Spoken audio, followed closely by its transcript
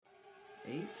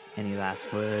8. Any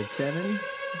last words? 7,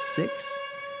 6,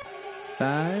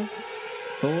 5,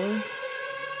 4,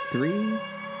 3,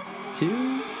 2,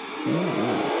 and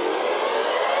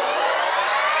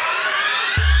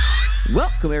 1.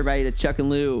 Welcome, everybody, to Chuck and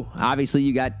Lou. Obviously,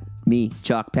 you got me,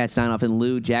 Chuck, Pat Steinoff, and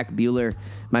Lou, Jack Bueller,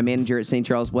 my manager at St.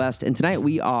 Charles West. And tonight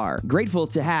we are grateful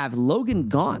to have Logan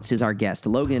Gonce as our guest.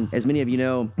 Logan, as many of you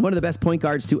know, one of the best point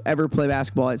guards to ever play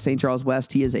basketball at St. Charles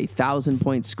West. He is a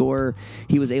 1,000-point scorer.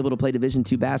 He was able to play Division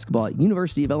II basketball at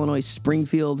University of Illinois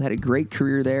Springfield, had a great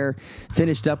career there,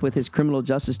 finished up with his criminal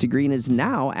justice degree, and is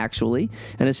now actually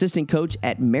an assistant coach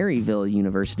at Maryville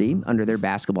University under their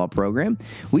basketball program.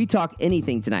 We talk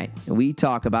anything tonight. We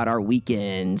talk about our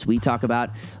weekends. We talk about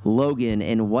Logan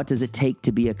and what does it take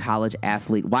to be a college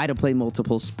athlete, why to play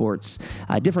multiple sports,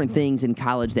 different things in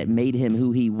college that made him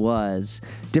who he was,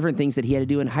 different things that he had to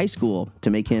do in high school to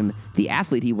make him the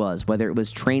athlete he was, whether it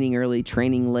was training early,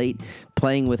 training late,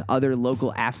 playing with other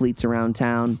local athletes around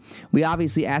town. We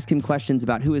obviously ask him questions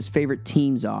about who his favorite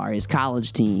teams are, his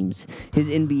college teams, his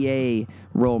NBA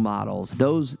role models,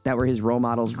 those that were his role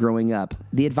models growing up,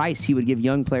 the advice he would give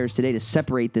young players today to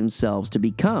separate themselves to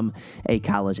become a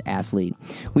college athlete.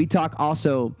 We talk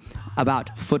also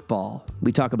about football.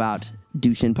 We talk about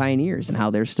Dushan Pioneers and how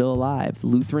they're still alive.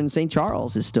 Lutheran St.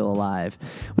 Charles is still alive.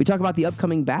 We talk about the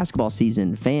upcoming basketball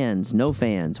season, fans, no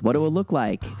fans, what it will look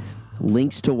like,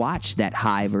 links to watch that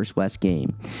High versus West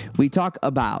game. We talk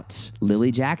about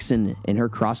Lily Jackson and her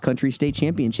cross-country state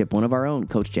championship, one of our own,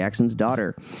 Coach Jackson's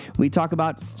daughter. We talk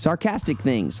about sarcastic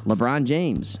things, LeBron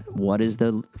James. What is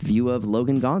the view of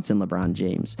Logan Gonce and LeBron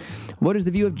James? What is the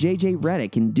view of J.J.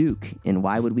 Reddick and Duke, and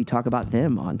why would we talk about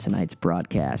them on tonight's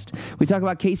broadcast? We talk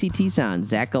about Casey Tison,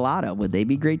 Zach Galata. Would they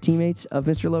be great teammates of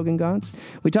Mr. Logan Gonce?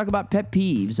 We talk about pet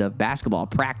peeves of basketball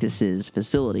practices,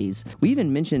 facilities. We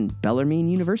even mentioned Bellarmine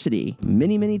University.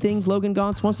 Many, many things Logan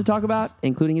Gonce wants to talk about,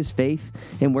 including his faith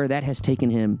and where that has taken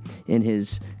him in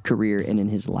his career and in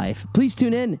his life. Please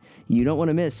tune in. You don't want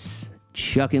to miss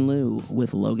Chuck and Lou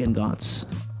with Logan Gonce.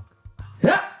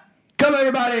 Yeah. Come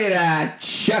everybody to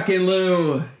Chuck and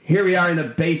Lou. Here we are in the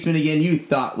basement again. You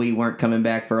thought we weren't coming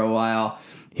back for a while.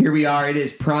 Here we are. It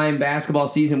is prime basketball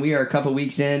season. We are a couple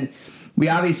weeks in. We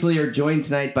obviously are joined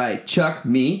tonight by Chuck,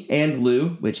 me, and Lou,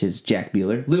 which is Jack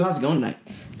Bueller. Lou, how's it going tonight?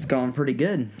 It's going pretty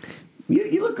good.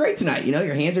 You look great tonight. You know,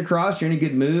 your hands are crossed. You're in a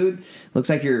good mood. Looks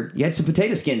like you had some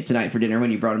potato skins tonight for dinner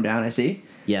when you brought them down, I see.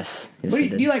 Yes. Do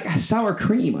you like sour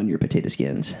cream on your potato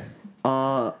skins?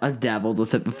 I've dabbled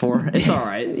with it before. It's all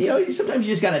right. Sometimes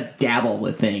you just got to dabble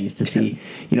with things to see,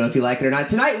 if you like it or not.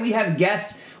 Tonight we have a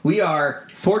guest. We are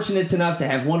fortunate enough to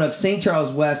have one of St.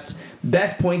 Charles West's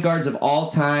best point guards of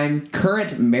all time,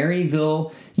 current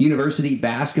Maryville University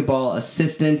basketball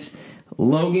assistant,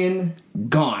 Logan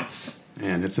Gonce.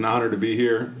 And it's an honor to be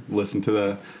here, listen to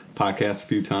the podcast a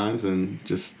few times, and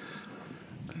just,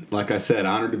 like I said,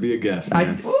 honored to be a guest,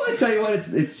 man. I tell you what,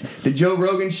 it's the Joe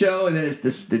Rogan Show, and then it's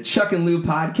the Chuck and Lou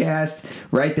podcast,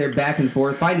 right there, back and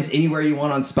forth. Find us anywhere you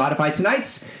want on Spotify.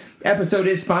 Tonight's episode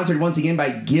is sponsored once again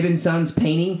by Gibb & Sons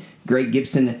Painting. Greg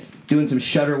Gibson doing some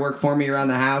shutter work for me around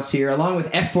the house here, along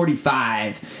with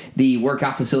F45, the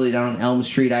workout facility down on Elm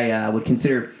Street. I would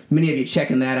consider many of you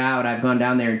checking that out. I've gone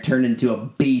down there and turned into a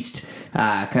beast.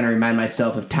 Kind of remind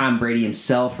myself of Tom Brady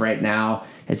himself right now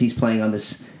as he's playing on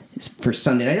this for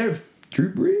Sunday night. I have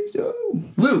Drew Brees. Oh.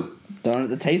 Lou. Don't have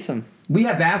to taste them. We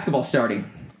have basketball starting.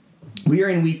 We are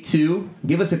in week 2.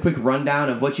 Give us a quick rundown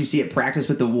of what you see at practice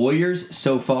with the Warriors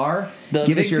so far. The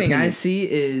big thing I see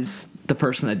is the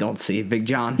person I don't see, Big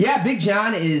John. Yeah, Big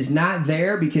John is not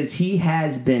there because he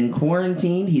has been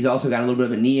quarantined. He's also got a little bit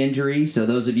of a knee injury. So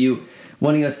those of you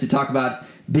wanting us to talk about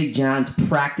Big John's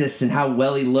practice and how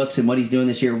well he looks and what he's doing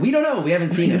this year, we don't know. We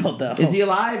haven't seen him. Is he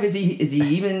alive? Is he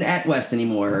even at West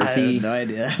anymore? Or I have no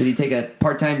idea. Did he take a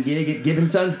part-time gig at Gibb &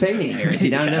 Sons Painting? Or is he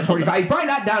down at F45? He's probably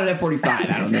not down at F45.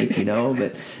 I don't think,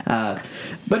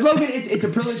 But Logan, it's a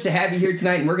privilege to have you here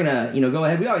tonight, and we're gonna go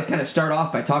ahead. We always kind of start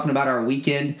off by talking about our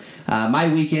weekend.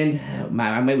 My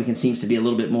weekend seems to be a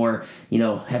little bit more,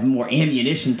 have more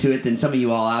ammunition to it than some of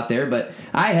you all out there. But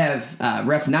I have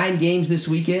ref 9 games this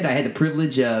weekend. I had the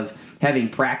privilege of having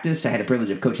practice. I had the privilege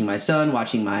of coaching my son,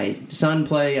 watching my son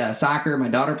play soccer, my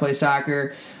daughter play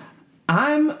soccer.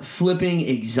 I'm flipping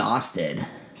exhausted.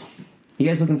 You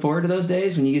guys looking forward to those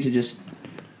days when you get to just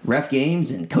ref games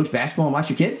and coach basketball and watch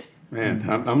your kids? Man,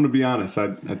 I'm going to be honest.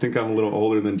 I think I'm a little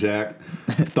older than Jack.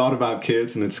 I've thought about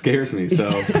kids, and it scares me. So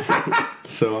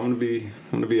I'm going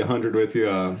to be 100 with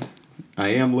you. I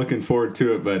am looking forward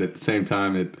to it, but at the same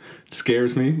time, it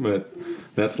scares me. But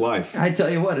That's life. I tell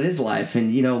you what, it is life.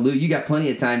 And, Lou, you got plenty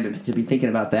of time to be thinking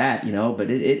about that, but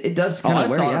it does kind of I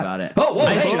wear thought you out. about it. Oh, whoa,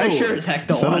 I sure as heck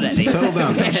don't want any. Settle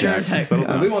down, I sure Jack. as heck Settle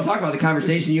down. We won't talk about the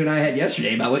conversation you and I had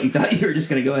yesterday about what you thought you were just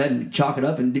going to go ahead and chalk it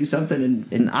up and do something.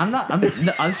 And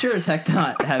I'm sure as heck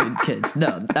not having kids.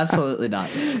 No, absolutely not.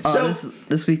 So-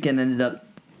 This weekend ended up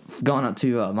going up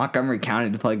to Montgomery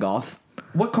County to play golf.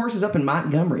 What course is up in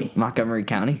Montgomery? Montgomery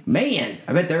County. Man,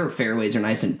 I bet their fairways are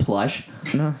nice and plush.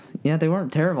 No, yeah, they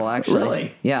weren't terrible actually.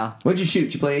 Really? Yeah. What'd you shoot?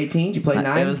 Did you play 18? Did you play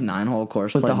 9? It was 9-hole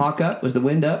course. Was the hawk up? Was the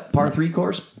wind up? Par 3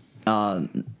 course? No,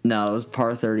 it was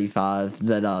par 35.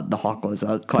 But the hawk was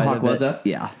up quite Hawk a bit. was up?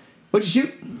 Yeah. What'd you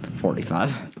shoot?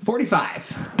 45.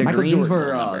 45. The Michael greens Jordan's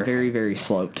were old number. very, very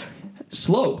sloped.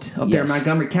 Sloped up there in Yes.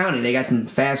 Montgomery County. They got some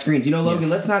fast greens. Logan,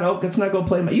 Yes. let's not go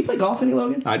play. You play golf any,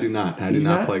 Logan? I do not. I You do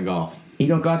not not? play golf. You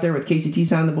don't go out there with Casey T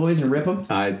and the boys and rip them?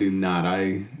 I do not.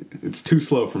 It's too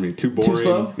slow for me. Too boring.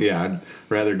 slow? Yeah, I'd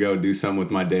rather go do something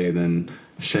with my day than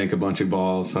shank a bunch of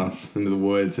balls off into the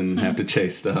woods and have to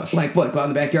chase stuff. Like what? Go out in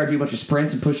the backyard, do a bunch of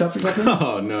sprints and push-ups or something?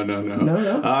 Oh, no.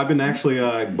 No? I've been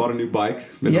I bought a new bike.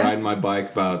 Been Yeah? riding my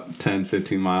bike about 10,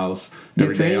 15 miles You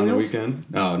every have day on the training weekend.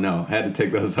 Oh, no. Had to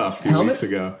take those off a few Helmet? weeks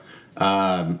ago.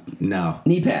 No.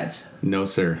 Knee pads? No,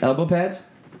 sir. Elbow pads?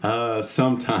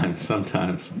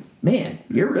 Sometimes. Man,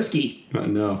 you're risky.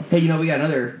 No. Hey, we got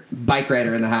another bike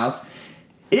rider in the house.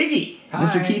 Iggy! Hi.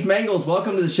 Mr. Keith Mangles,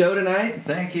 welcome to the show tonight.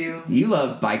 Thank you. You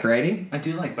love bike riding. I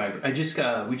do like bike. We just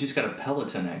got a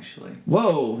Peloton actually.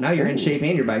 Whoa, now you're in shape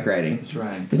and you're bike riding. That's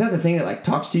right. Isn't that the thing that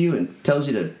talks to you and tells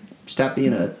you to stop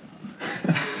being a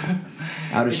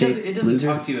out of shape It doesn't loser?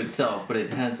 talk to you itself, but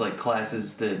it has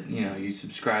classes that you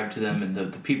subscribe to them, and the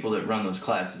people that run those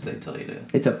classes they tell you to.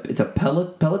 It's a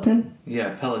Peloton?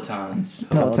 Yeah, Peloton.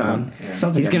 Peloton. Yeah.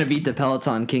 Sounds like He's going to beat the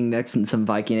Peloton King next in some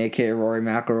Viking, a.k.a. Rory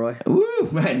McIlroy. Ooh,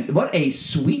 man, what a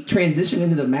sweet transition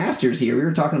into the Masters here. We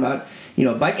were talking about,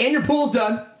 bike, and your pool's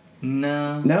done.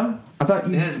 No. No? I thought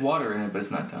It you... has water in it, but it's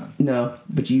not done. No,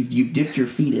 but you've dipped your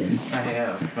feet in. I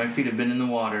have. My feet have been in the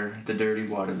water, the dirty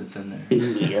water that's in there.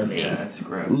 Yummy. Yeah, that's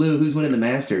gross. Lou, who's winning the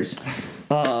Masters?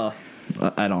 I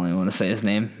don't even want to say his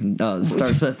name. It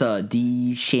starts with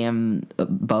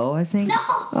DeChambeau, I think.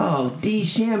 Oh,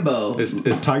 DeChambeau.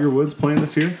 Is Tiger Woods playing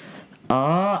this year?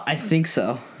 I think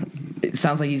so. It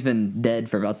sounds like he's been dead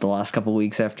for about the last couple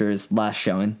weeks after his last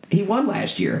showing. He won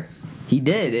last year. He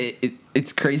did.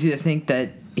 It's crazy to think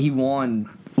that he won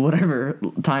whatever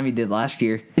time he did last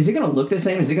year. Is it going to look the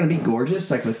same? Is it going to be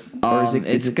gorgeous? Or is it?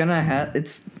 It's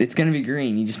gonna be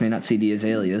green. You just may not see the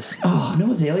azaleas. Oh,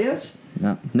 no azaleas?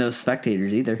 No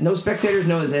spectators either. No spectators,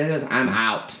 no azaleas. I'm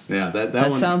out. Yeah, that That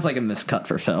one. sounds like a miscut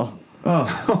for Phil.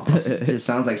 Oh, it just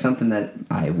sounds like something that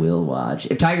I will watch.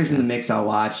 If Tiger's in the mix, I'll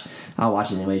watch. I'll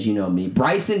watch it anyways. You know me.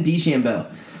 Bryson DeChambeau.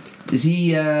 Is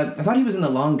he? I thought he was in the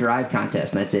long drive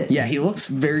contest, and that's it. Yeah, he looks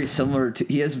very similar to.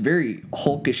 He has very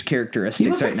hulkish characteristics He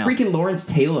looks right like now. freaking Lawrence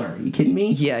Taylor. Are you kidding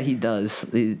me? Yeah, he does.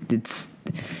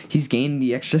 He's gained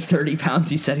the extra 30 pounds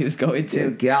he said he was going to.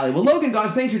 Good golly. Well, Logan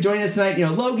Gonce, thanks for joining us tonight.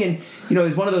 Logan,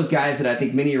 is one of those guys that I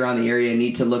think many around the area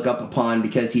need to look up upon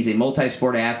because he's a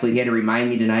multi-sport athlete. He had to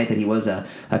remind me tonight that he was a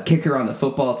kicker on the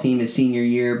football team his senior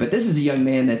year. But this is a young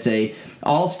man that's a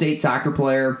all-state soccer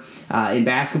player. In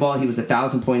basketball, he was a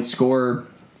 1,000-point scorer.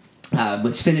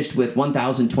 Was finished with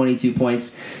 1,022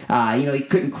 points. He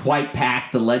couldn't quite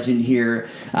pass the legend here,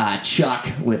 Chuck,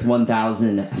 with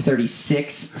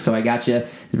 1,036. So I got you.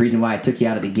 The reason why I took you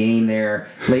out of the game there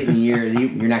late in the year,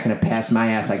 you're not going to pass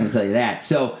my ass, I can tell you that.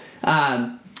 So,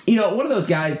 one of those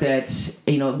guys that,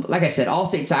 like I said,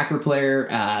 all-state soccer player,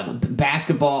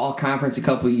 basketball, all-conference a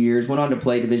couple of years, went on to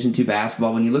play Division II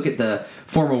basketball. When you look at the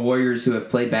former Warriors who have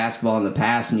played basketball in the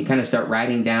past and you kind of start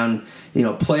writing down,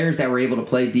 players that were able to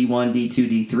play D1,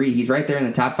 D2, D3, he's right there in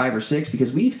the top 5 or 6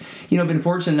 because we've, been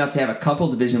fortunate enough to have a couple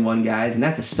Division I guys, and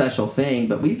that's a special thing,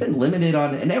 but we've been limited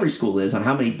on, and every school is, on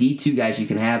how many D2 guys you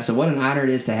can have. So what an honor it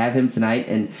is to have him tonight.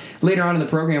 And later on in the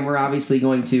program, we're obviously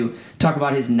going to talk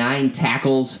about his 9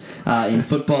 tackles in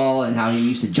football and how he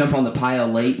used to jump on the pile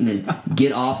late and then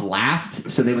get off last,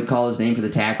 so they would call his name for the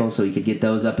tackle so he could get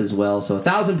those up as well. So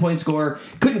 1,000-point scorer,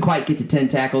 couldn't quite get to 10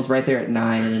 tackles, right there at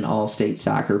 9, and an all-state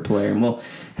soccer player. And we'll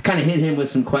kind of hit him with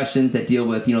some questions that deal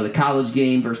with, the college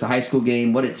game versus the high school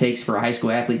game, what it takes for a high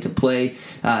school athlete to play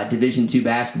Division II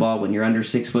basketball when you're under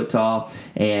 6 foot tall,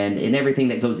 and everything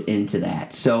that goes into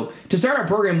that. So to start our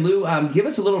program, Lou, give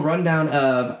us a little rundown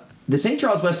of the St.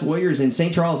 Charles West Warriors and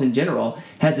St. Charles in general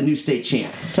has a new state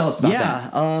champ. Tell us about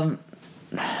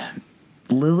that.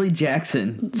 Lily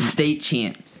Jackson, state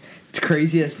champ. It's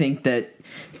crazy to think that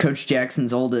Coach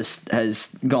Jackson's oldest has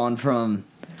gone from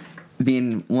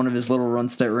being one of his little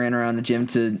runts that ran around the gym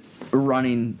to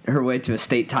running her way to a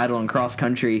state title in cross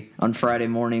country on Friday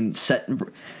morning,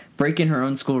 breaking her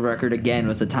own school record again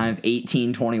with a time of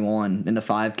 18:21 in the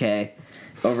 5K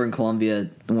over in Columbia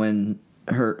when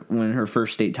her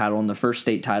first state title, and the first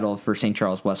state title for St.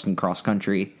 Charles West in cross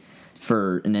country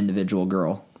for an individual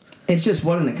girl. It's just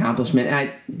what an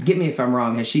accomplishment. Get me if I'm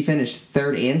wrong. Has she finished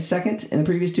third and second in the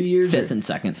previous 2 years? Fifth and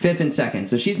second. Fifth and second.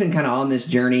 So she's been kind of on this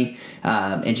journey,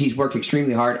 and she's worked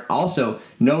extremely hard. Also,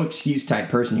 no excuse type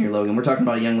person here, Logan. We're talking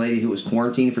about a young lady who was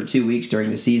quarantined for 2 weeks during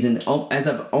the season. As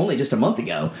of only just a month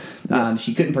ago,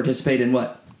 she couldn't participate in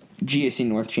what? GAC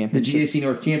North Championship. The GAC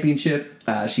North Championship.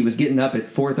 She was getting up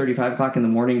at 4:35 o'clock in the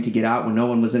morning to get out when no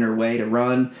one was in her way to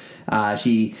run.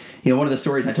 One of the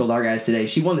stories I told our guys today,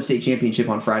 she won the state championship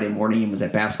on Friday morning and was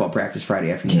at basketball practice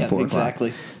Friday afternoon at 4 o'clock.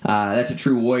 Exactly. That's a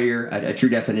true warrior, a true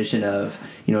definition of,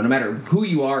 no matter who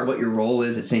you are, what your role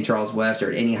is at St. Charles West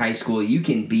or at any high school, you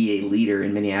can be a leader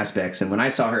in many aspects. And when I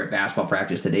saw her at basketball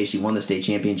practice the day she won the state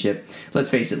championship, let's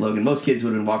face it, Logan, most kids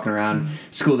would have been walking around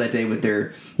school that day with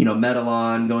their, medal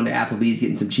on, going to Applebee's,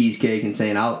 getting some cheesecake and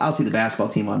saying, I'll see the basketball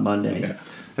team on Monday. Yeah.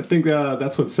 I think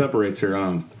that's what separates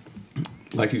her.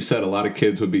 Like you said, a lot of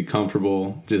kids would be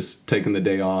comfortable just taking the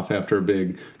day off after a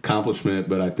big accomplishment,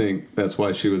 but I think that's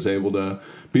why she was able to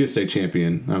be a state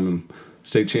champion.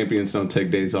 State champions don't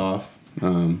take days off.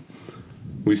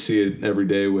 We see it every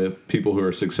day with people who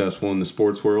are successful in the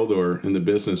sports world or in the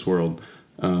business world.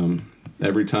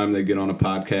 Every time they get on a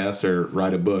podcast or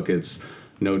write a book, it's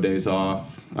no days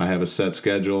off. I have a set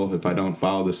schedule. If I don't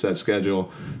follow the set schedule,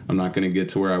 I'm not going to get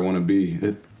to where I want to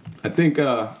be. I think,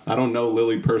 I don't know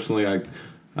Lily personally. I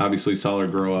obviously saw her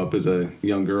grow up as a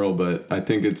young girl, but I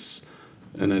think it's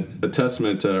a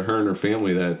testament to her and her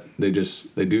family that they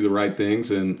do the right things,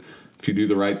 and if you do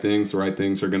the right things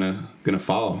are gonna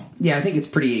follow. Yeah, I think it's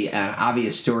pretty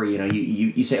obvious story.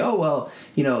 You say, oh well,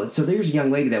 so there's a young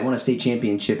lady that won a state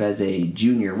championship as a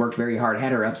junior, worked very hard,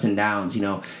 had her ups and downs.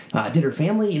 Did her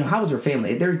family? How was her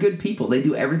family? They're good people. They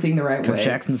do everything the right way. Coach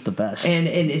Jackson's the best. And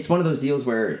it's one of those deals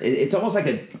where it's almost like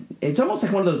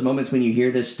one of those moments when you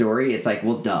hear this story. It's like,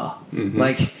 well, duh. Mm-hmm.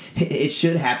 Like it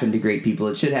should happen to great people.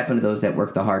 It should happen to those that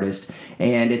work the hardest.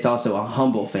 And it's also a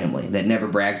humble family that never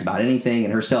brags about anything,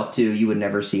 and herself too. You would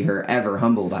never see her ever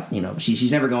humble about,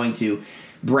 she's never going to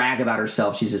brag about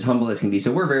herself. She's as humble as can be.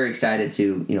 So we're very excited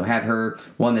to, have her,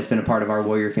 one that's been a part of our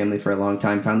Warrior family for a long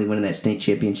time, finally winning that state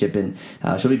championship, and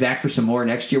she'll be back for some more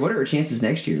next year. What are her chances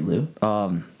next year, Lou?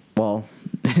 Well,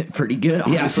 pretty good,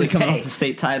 obviously, coming off the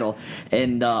state title.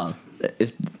 And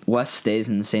if West stays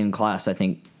in the same class, I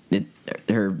think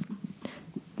her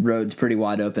road's pretty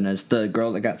wide open, as the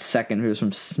girl that got second, who was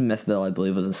from Smithville, I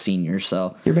believe, was a senior.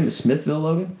 So you ever been to Smithville,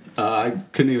 Logan? I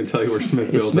couldn't even tell you where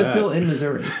Smithville's Is Smithville at. in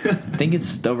Missouri? I think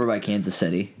it's over by Kansas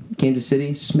City. Kansas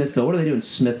City, Smithville. What do they do in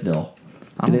Smithville?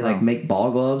 Do they make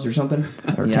ball gloves or something,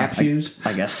 or tap shoes?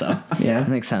 I guess so. Yeah,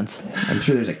 makes sense. I'm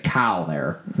sure there's a cow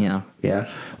there. Yeah.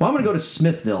 Well, I'm gonna go to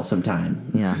Smithville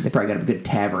sometime. Yeah, they probably got a good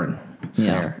tavern.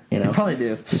 Yeah, there, they probably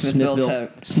do.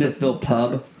 Smithville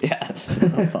Pub. Yeah,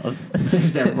 Smithville Pub.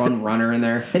 There's that runner in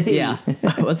there. Hey. Yeah.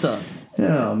 What's up?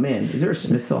 Oh man, is there a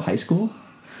Smithville High School?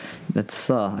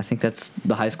 That's I think that's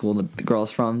the high school that the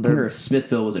girl's from. I wonder if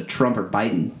Smithville was a Trump or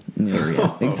Biden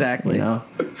area. Exactly. Yeah.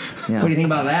 What do you think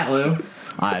about that, Lou?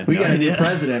 We got a new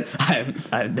president. I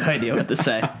have no idea what to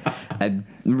say. I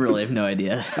really have no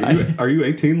idea. Are you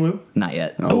 18, Lou? Not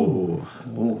yet. Oh.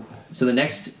 So the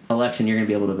next election, you're going to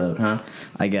be able to vote, huh?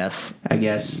 I guess.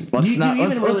 Let's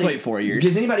wait 4 years.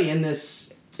 Does anybody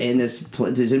does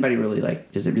anybody really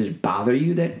does it just bother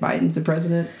you that Biden's the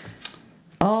president?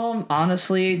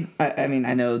 Honestly, I mean,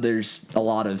 I know there's a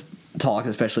lot of talk,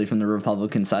 especially from the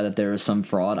Republican side, that there was some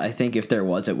fraud. I think if there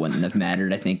was, it wouldn't have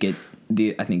mattered. I think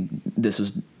this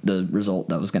was the result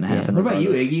that was going to happen. What about you,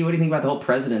 Iggy? What do you think about the whole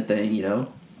president thing?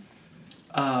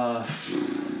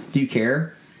 Do you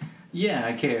care? Yeah,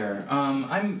 I care.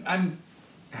 I'm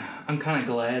kind of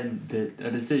glad that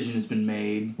a decision has been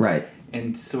made. Right.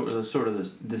 And sort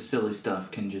of the silly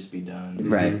stuff can just be done.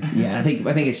 Right. Yeah. I think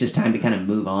it's just time to kind of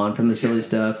move on from the silly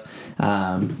stuff.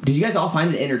 Did you guys all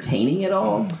find it entertaining at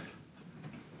all?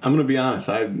 I'm gonna be honest.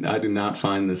 I do not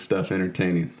find this stuff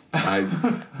entertaining.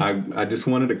 I just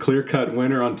wanted a clear-cut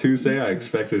winner on Tuesday. I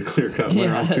expected a clear-cut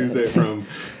winner on Tuesday from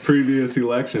previous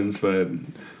elections, but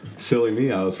silly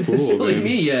me, I was fooled. Silly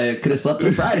me, could have slept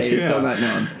on Friday. It's still not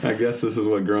known. I guess this is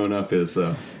what growing up is,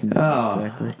 though. Oh,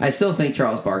 exactly. I still think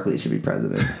Charles Barkley should be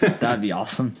president. That'd be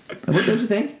awesome. What don't you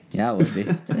think? Yeah, it would be.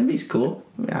 That'd be cool.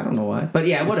 I don't know why, but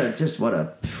yeah, what a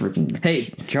freaking.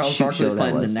 Hey, Charles Barkley's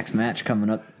playing the next match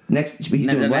coming up. Next, he's doing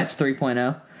the what? match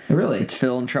 3.0. Really? It's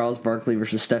Phil and Charles Barkley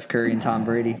versus Steph Curry and Tom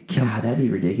Brady. God, that'd be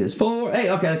ridiculous. Hey,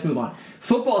 okay, let's move on.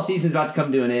 Football season's about to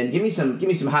come to an end. Give me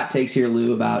some hot takes here,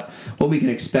 Lou, about what we can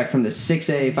expect from the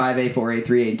 6A, 5A, 4A,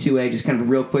 3A, and 2A. Just kind of a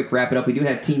real quick wrap it up. We do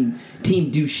have Team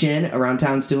Duchenne around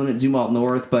town still in at Zumwalt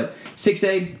North, but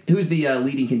 6A, who's the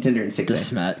leading contender in 6A? De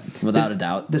Smet, without a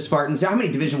doubt. The Spartans. How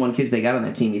many Division I kids they got on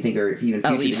that team? You think are even future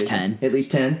At least Division? 10. At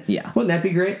least 10. Yeah. Wouldn't that be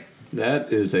great?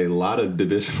 That is a lot of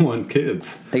Division I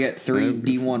kids. They got 3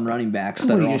 D1 running backs that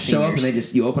When are you all just show up seniors.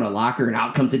 and you open a locker and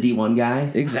out comes a D1 guy.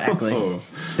 Exactly. Oh,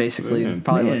 It's basically man.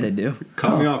 probably Man. what they do.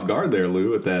 Caught me off guard there,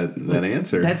 Lou, with that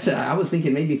answer. That's I was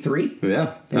thinking maybe 3.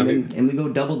 yeah. And we go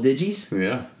double digis.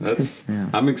 Yeah, that's. Yeah.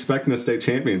 I'm expecting a state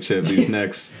championship these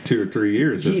next 2 or 3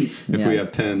 years if Jeez. we Yeah.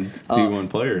 have 10 D1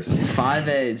 players.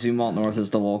 5A, Zumwalt North is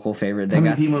the local favorite. They How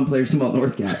got. many D1 players Zumwalt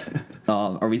North got?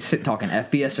 Are we talking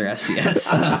FBS or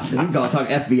FCS? We can talk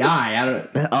FBI. I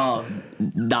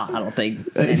don't. Nah, I don't think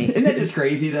any. Isn't that just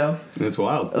crazy though? It's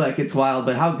wild. Like it's wild,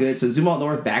 but how good? So Zumwalt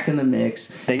North back in the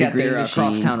mix. They The got Green their Machine.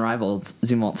 crosstown rivals,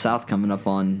 Zumwalt South, coming up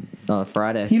on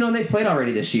Friday. You know, and they played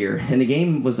already this year, and the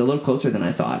game was a little closer than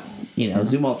I thought. You know,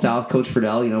 Zumwalt South, Coach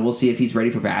Friedel, we'll see if he's ready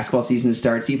for basketball season to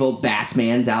start. See if old Bass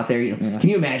Man's out there. Can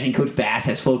you imagine Coach Bass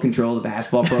has full control of the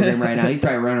basketball program right now? He's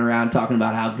probably running around talking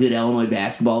about how good Illinois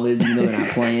basketball is, even though they're not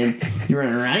playing. You're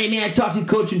running around, hey man, I talked to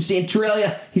Coach in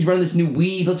Centralia. He's running this new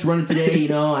weave. Let's run it today.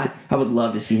 I would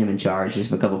love to see him in charge just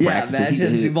for a couple practices. He's a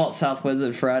imagine hoot. Zumwalt South wins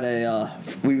on Friday.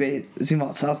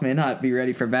 Zumwalt South may not be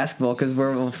ready for basketball because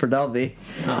where will Friedel be?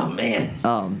 Oh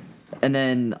man. And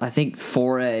then I think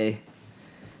 4A,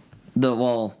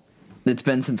 it's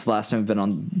been since last time we've been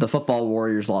on. The Football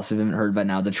Warriors lost, if you haven't heard by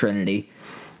now, to Trinity.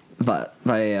 But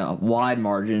by a wide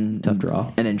margin. Tough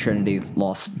draw. And then Trinity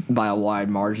lost by a wide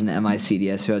margin to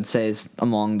MICDS, who I'd say is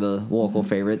among the local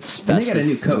favorites. And they got a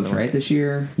new Festus- coach, right, this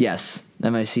year? Yes,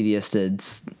 MICDS did.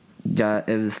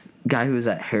 It was a guy who was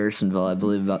at Harrisonville, I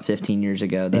believe, about 15 years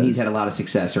ago. And he's had a lot of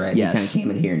success, right? Yes. He kind of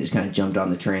came in here and just kind of jumped on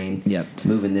the train. Yep.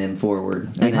 Moving them forward.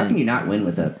 I mean, And how then- can you not win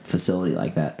with a facility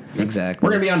like that? Exactly.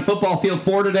 We're going to be on Football Field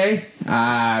 4 today.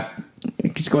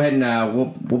 Just go ahead and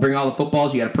we'll bring all the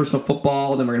footballs. You got a personal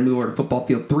football, then we're going to move over to Football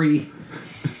Field 3.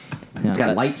 It's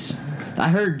got lights. I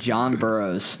heard John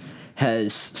Burroughs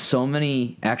has so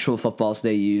many actual footballs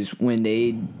they use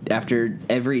when after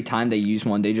every time they use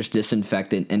one, they just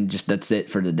disinfect it and just that's it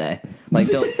for the day. Like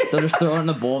they'll just throw it in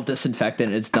a bowl of disinfectant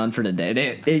and it's done for the day.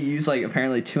 They use like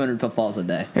apparently 200 footballs a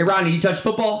day. Hey, Ronnie, you touch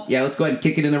football? Yeah, let's go ahead and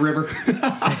kick it in the river.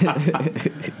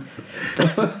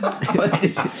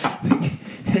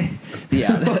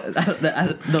 Yeah,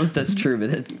 that's true,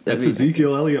 but That's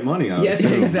Ezekiel Elliott money, I would Yes,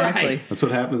 assume. exactly. That's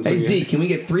what happens. Hey, when you- Zeke, can we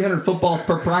get 300 footballs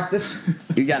per practice?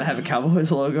 You got to have a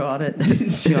Cowboys logo on it.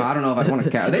 I don't know if I want to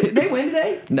count. They win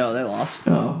today? No, they lost.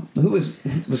 Oh, who was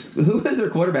their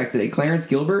quarterback today? Clarence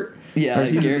Gilbert? Yeah, or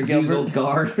is he Garrett Mizzou's Gilbert. old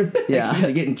guard? Yeah. He used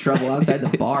to get in trouble outside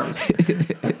the bars.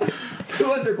 Who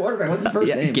was their quarterback? What's his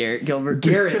first name? Garrett Gilbert.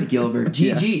 Garrett Gilbert.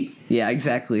 GG. Yeah,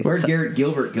 exactly. Where'd Garrett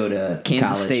Gilbert go to Kansas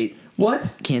college? State.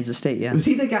 What? Kansas State, yeah. Was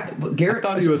he the guy? I Garrett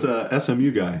thought he was a SMU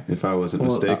guy, if I wasn't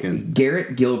mistaken.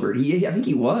 Garrett Gilbert. I think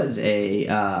he was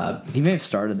a He may have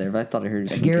started there, but I thought I heard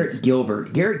Garrett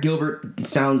Gilbert. Garrett Gilbert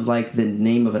sounds like the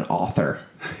name of an author.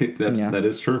 That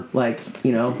is true. Like,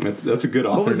 That's a good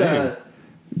what author was name.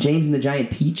 James and the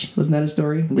Giant Peach? Wasn't that a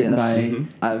story written Yes.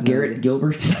 by I've Garrett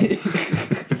Gilbert?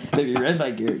 Maybe read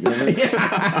by Garrett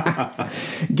Gilbert.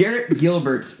 Garrett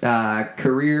Gilbert's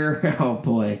career. Oh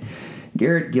boy,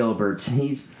 Garrett Gilbert.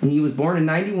 He was born in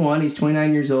 '91. He's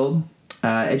 29 years old.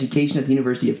 Education at the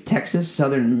University of Texas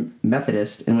Southern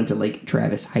Methodist, and went to Lake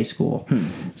Travis High School.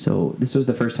 So this was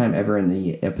the first time ever in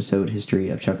the episode history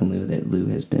of Chuck and Lou that Lou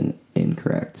has been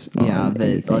incorrect. Yeah, on but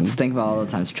anything. let's think about all the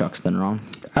times Chuck's been wrong.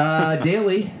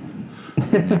 Daily.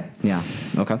 Yeah.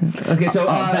 Okay. Okay, so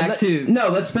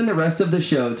let's spend the rest of the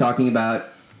show talking about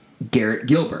Garrett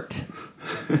Gilbert.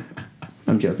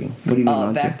 I'm joking. What do you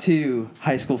mean? Back to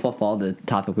high school football, the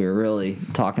topic we were really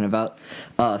talking about.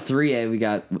 3A, we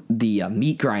got the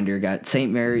meat grinder, got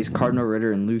St. Mary's, Cardinal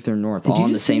Ritter, and Lutheran North all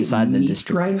on the same side of the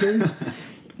district. Grinder?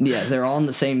 Yeah, they're all on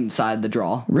the same side of the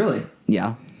draw. Really?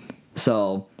 Yeah.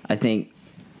 So I think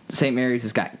St. Mary's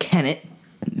has got Kennett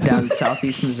down in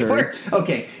southeast Missouri.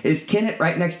 Okay, is Kennett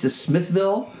right next to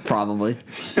Smithville? Probably.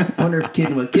 I wonder if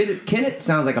Kennett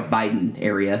sounds like a Biden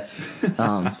area.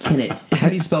 Kennett. How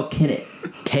do you spell Kennett?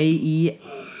 Kennett.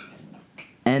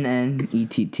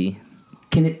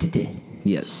 Kennett.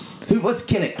 Yes. What's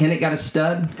Kennett? Kennett got a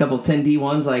stud? A couple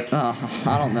 10D1s? Like,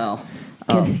 I don't know.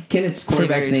 Kennett's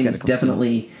quarterback's Mary's name got is a couple.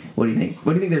 definitely... What do you think?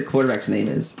 What do you think their quarterback's name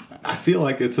is? I feel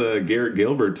like it's a Garrett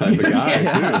Gilbert type of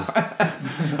guy,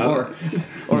 too.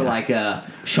 Or like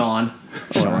Sean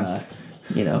or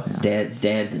his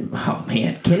dad. Oh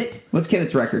man, Kennett. What's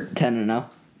Kennett's record? 10-0.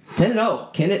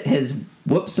 10-0. Kennett has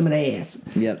whooped some ass.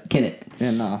 Yep. Kennett.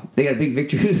 And they got a big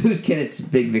victory. Who's Kennett's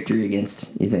big victory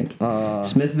against? You think?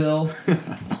 Smithville.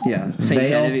 Yeah. St.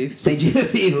 Genevieve. St.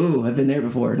 Genevieve. Ooh, I've been there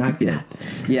before. Not good.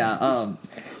 Yeah.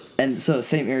 And so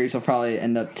St. Mary's will probably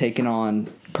end up taking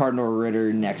on Cardinal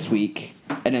Ritter next week,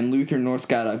 and then Lutheran North's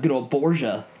got a good old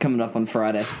Borgia coming up on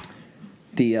Friday.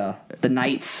 The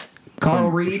Knights.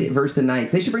 Carl Reed versus the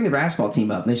Knights. They should bring the basketball team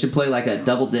up. They should play like a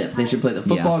double dip. They should play the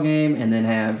football game and then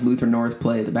have Lutheran North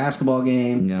play the basketball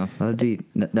game. Yeah,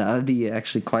 that would be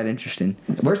actually quite interesting.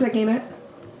 Where's that game at?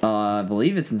 I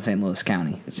believe it's in St. Louis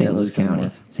County. St. Louis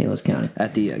County.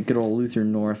 At the good old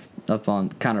Lutheran North, up on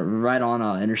kind of right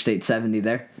on Interstate 70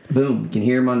 there. Boom! You can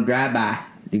hear them on drive-by.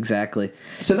 Exactly.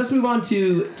 So let's move on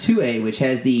to 2A, which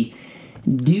has the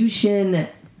Duchesne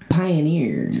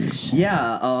Pioneers.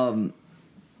 Yeah.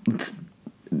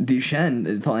 Duchesne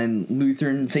is playing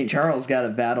Lutheran. St. Charles got a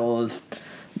battle of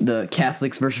the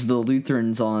Catholics versus the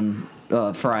Lutherans on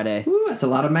Friday. Ooh, that's a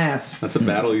lot of mass. That's a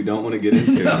battle you don't want to get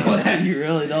into. No, you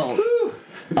really don't.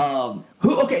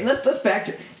 Okay, let's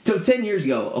backtrack. So 10 years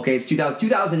ago, okay, it's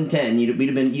 2010. You'd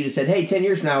have said, hey, 10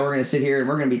 years from now, we're going to sit here and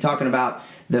we're going to be talking about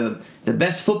the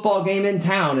best football game in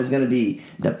town is going to be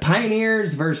the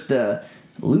Pioneers versus the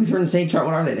Lutheran St. Charles.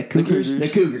 What are they? The Cougars. The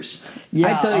Cougars.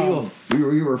 Yeah, I tell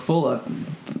you were full of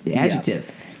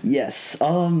adjective. Yeah. Yes.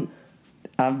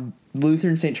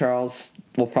 Lutheran St. Charles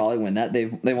will probably win that.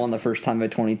 They won the first time by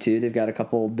 22. They've got a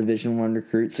couple Division I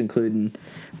recruits, including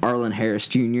Arlen Harris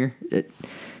Jr.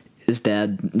 His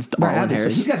dad, Arlen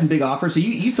Harris. He's got some big offers. So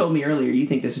you told me earlier you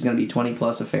think this is going to be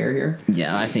 20-plus affair here?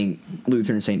 Yeah, I think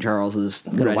Lutheran St. Charles is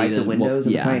going to wipe the windows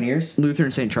of the Pioneers?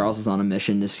 Lutheran St. Charles is on a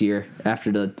mission this year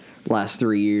after the last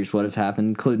 3 years, what have happened,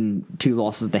 including 2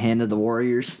 losses at the hand of the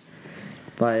Warriors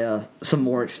by some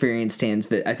more experienced hands.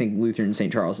 But I think Lutheran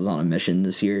St. Charles is on a mission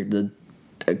this year to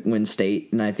win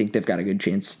state, and I think they've got a good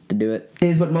chance to do it.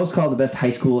 Is what most call the best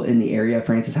high school in the area,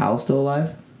 Francis Howell, still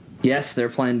alive? Yes, they're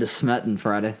playing DeSmet on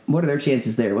Friday. What are their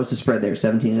chances there? What's the spread there,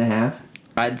 17.5?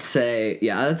 I'd say,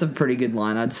 yeah, that's a pretty good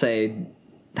line. I'd say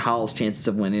Howell's chances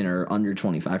of winning are under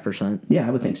 25%. Yeah, I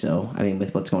would think so. I mean,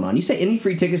 with what's going on. You say any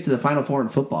free tickets to the Final Four in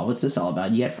football. What's this all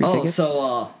about? You got free tickets?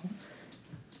 So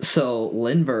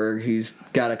Lindbergh, who's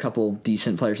got a couple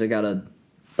decent players,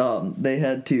 they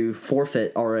had to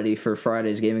forfeit already for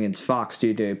Friday's game against Fox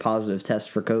due to a positive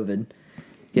test for COVID.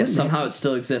 Yes, somehow it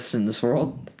still exists in this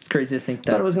world. It's crazy to think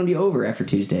that. I thought it was going to be over after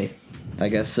Tuesday. I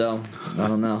guess so. I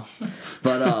don't know.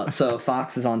 But so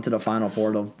Fox is on to the Final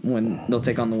Four. They'll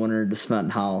take on the winner of DeSmet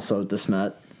and Howell, so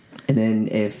DeSmet. And then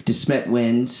if DeSmet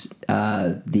wins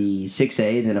the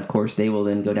 6A, then of course they will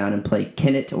then go down and play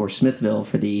Kennett or Smithville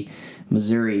for the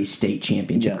Missouri State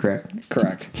Championship, correct?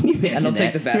 Correct. Can you imagine and they'll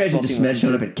take the basketball team. DeSmet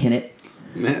showing up at Kennett.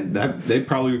 Man, they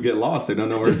probably would get lost. They don't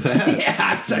know where it's at.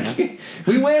 Yeah, it's like,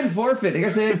 we win, forfeit. I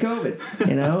guess they had COVID,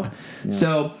 Yeah.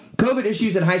 So COVID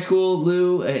issues in high school,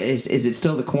 Lou, is it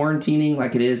still the quarantining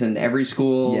like it is in every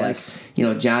school? Yes.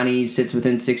 Like, Johnny sits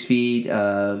within 6 feet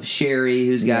of Sherry,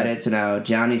 who's got it. So now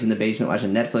Johnny's in the basement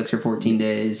watching Netflix for 14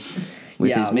 days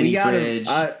with his mini fridge.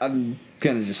 I'm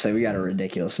going to just say we got a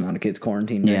ridiculous amount of kids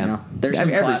quarantined right now.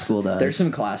 Every school does. There's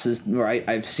some classes where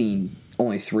I've seen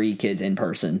only 3 kids in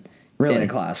person in a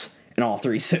class. And all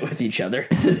 3 sit with each other.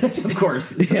 Of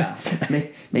course. Yeah.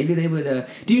 Maybe they would...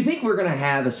 Do you think we're going to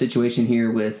have a situation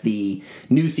here with the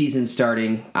new season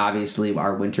starting, obviously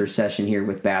our winter session here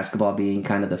with basketball being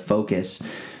kind of the focus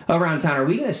around town? Are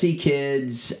we going to see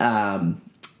kids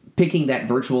picking that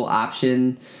virtual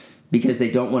option because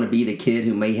they don't want to be the kid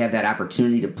who may have that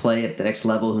opportunity to play at the next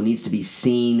level, who needs to be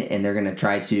seen, and they're going to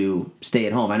try to stay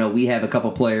at home? I know we have a couple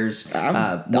players.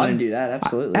 I would do that,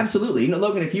 absolutely. Absolutely.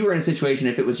 Logan, if you were in a situation,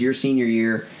 if it was your senior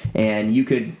year, and you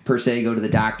could, per se, go to the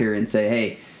doctor and say,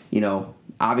 hey,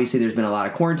 obviously there's been a lot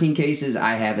of quarantine cases.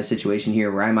 I have a situation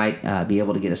here where I might be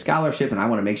able to get a scholarship, and I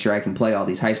want to make sure I can play all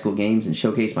these high school games and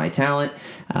showcase my talent.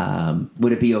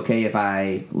 Would it be okay if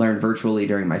I learned virtually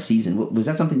during my season? Was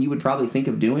that something you would probably think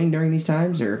of doing during these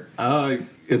times? Or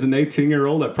as an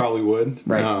 18-year-old, I probably would.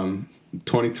 Right.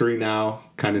 23 now,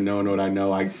 kind of knowing what I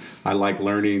know. I like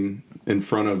learning in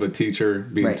front of a teacher,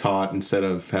 being taught instead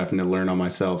of having to learn on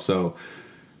myself. So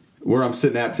where I'm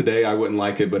sitting at today, I wouldn't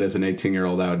like it, but as an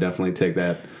 18-year-old, I would definitely take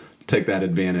that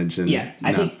advantage. And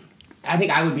I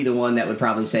think I would be the one that would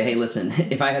probably say, hey, listen,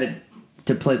 if I had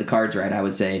to play the cards right, I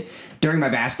would say during my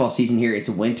basketball season here, it's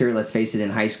winter. Let's face it,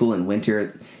 in high school in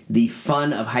winter, the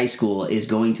fun of high school is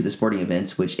going to the sporting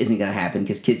events, which isn't going to happen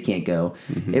because kids can't go.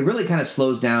 Mm-hmm. It really kind of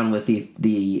slows down with the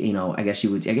I guess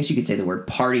you could say the word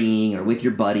partying or with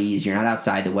your buddies. You're not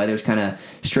outside. The weather's kind of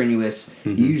strenuous.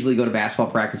 Mm-hmm. You usually go to basketball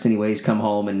practice anyways, come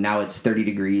home, and now it's 30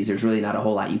 degrees. There's really not a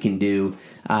whole lot you can do.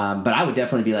 But I would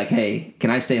definitely be like, hey, can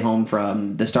I stay home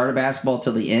from the start of basketball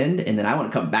till the end, and then I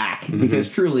want to come back? Mm-hmm. Because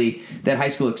truly, that high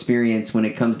school experience, when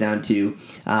it comes down to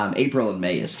April and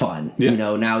May, is fun.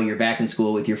 Yeah. Now you're back in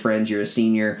school with your friends, you're a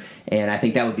senior, and I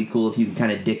think that would be cool if you could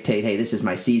kind of dictate, hey, this is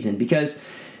my season. Because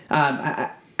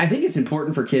I think it's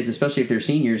important for kids, especially if they're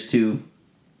seniors, to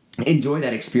enjoy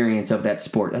that experience of that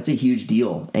sport. That's a huge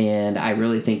deal, and I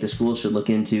really think the schools should look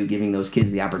into giving those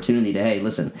kids the opportunity to, hey,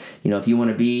 listen, if you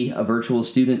want to be a virtual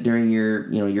student during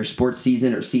your sports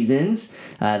season or seasons,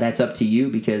 that's up to you,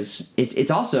 because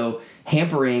it's also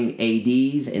hampering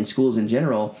ADs and schools in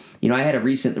general. I had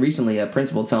recently a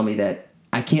principal tell me that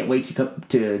I can't wait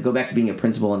to go back to being a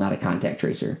principal and not a contact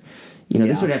tracer.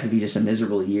 This would have to be just a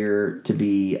miserable year to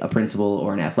be a principal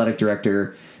or an athletic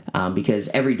director, because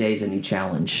every day is a new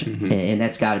challenge, mm-hmm. and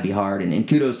that's got to be hard. And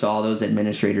kudos to all those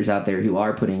administrators out there who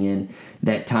are putting in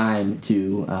that time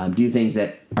to do things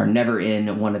that are never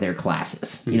in one of their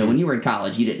classes. Mm-hmm. When you were in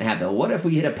college, you didn't have what if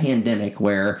we hit a pandemic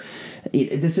where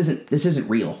this isn't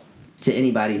real to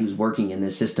anybody who's working in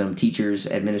this system, teachers,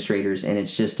 administrators, and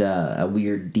it's just a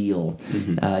weird deal.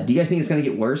 Mm-hmm. Do you guys think it's going to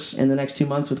get worse in the next 2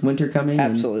 months with winter coming?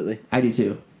 Absolutely. I do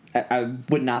too. I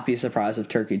would not be surprised if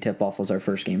Turkey Tip-Off was our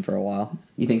first game for a while.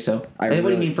 You think so? What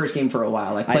do you mean first game for a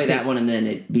while? Like play that one and then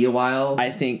it be a while? I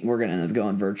think we're going to end up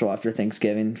going virtual after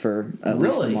Thanksgiving for at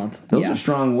least a month. Those are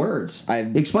strong words.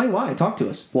 Explain why. Talk to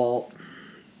us. Well,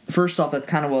 first off, that's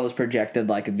kind of what was projected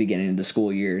like at the beginning of the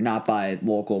school year, not by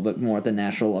local, but more at the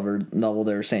national level.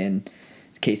 They were saying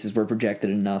cases were projected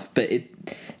enough, but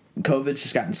COVID's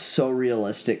just gotten so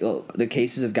realistic. The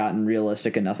cases have gotten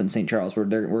realistic enough in St. Charles where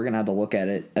we're going to have to look at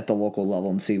it at the local level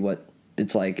and see what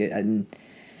it's like. And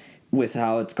with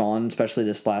how it's gone, especially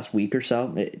this last week or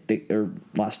so, or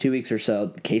last 2 weeks or so,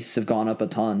 cases have gone up a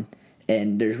ton.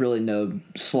 And there's really no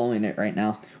slowing it right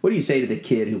now. What do you say to the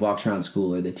kid who walks around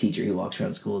school or the teacher who walks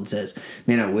around school and says,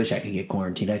 man, I wish I could get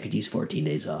quarantined. I could use 14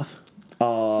 days off.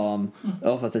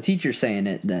 If it's a teacher saying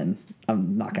it, then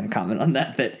I'm not going to comment on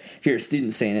that. But if you're a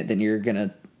student saying it, then you're going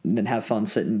to then have fun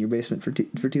sitting in your basement for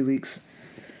 2 weeks,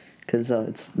 because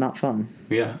it's not fun.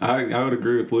 Yeah, I would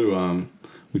agree with Lou.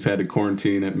 We've had to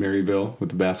quarantine at Maryville with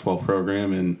the basketball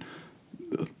program, and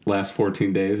the last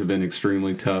 14 days have been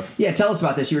extremely tough. Yeah, tell us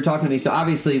about this. You were talking to me. So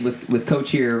obviously with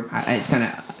Coach here, it's kind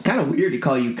of weird to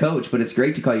call you Coach, but it's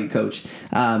great to call you Coach.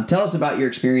 Tell us about your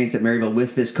experience at Maryville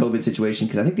with this COVID situation,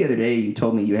 because I think the other day you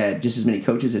told me you had just as many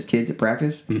coaches as kids at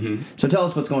practice. Mm-hmm. So tell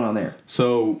us what's going on there.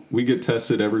 So we get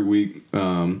tested every week.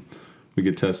 We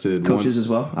get tested. Coaches as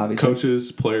well, obviously.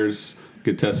 Coaches, players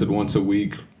get tested once a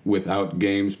week without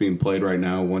games being played right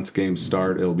now. Once games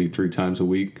start, it'll be 3 times a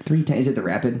week. 3 times? Is it the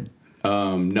rapid?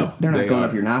 No. They're not going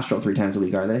up your nostril 3 times a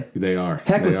week, are they? They are.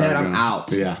 Heck with that, I'm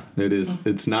out. Yeah, it is.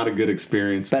 It's not a good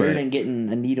experience. Better than getting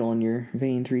a needle in your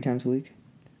vein 3 times a week?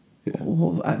 Yeah.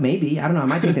 Well, maybe. I don't know. I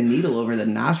might take the needle over the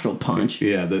nostril punch.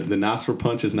 Yeah, the nostril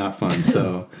punch is not fun.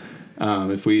 So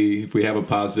if we have a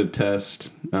positive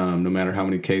test, no matter how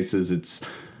many cases,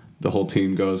 the whole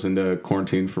team goes into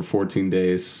quarantine for 14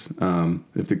 days.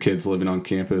 If the kid's living on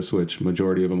campus, which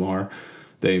majority of them are,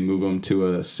 they move them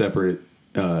to a separate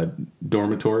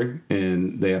dormitory,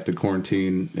 and they have to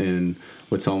quarantine in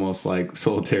what's almost like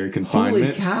solitary confinement.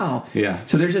 Holy cow. Yeah.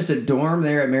 So there's just a dorm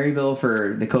there at Maryville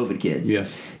for the COVID kids.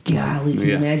 Yes. Golly, can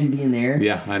you imagine being there?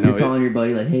 Yeah, I know. You're calling your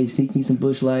buddy like, hey, sneak me some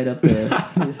Busch Light up there.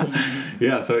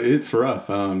 Yeah, so it's rough.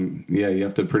 You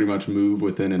have to pretty much move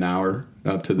within an hour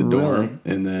up to the dorm,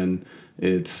 and then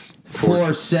it's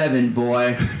 4-7,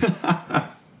 boy.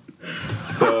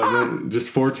 So just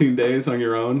 14 days on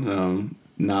your own,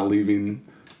 not leaving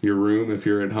your room if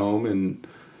you're at home. And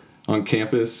on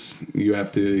campus, you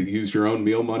have to use your own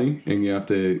meal money, and you have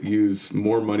to use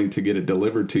more money to get it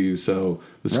delivered to you. So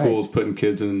the school's putting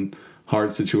kids in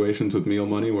hard situations with meal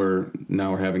money, where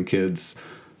now we're having kids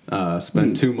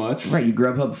spend too much. Right, you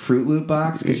Grubhub Fruit Loop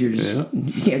box because you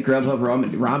can't Grubhub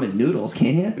ramen noodles,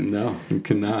 can you? No, you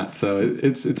cannot. So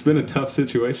it's been a tough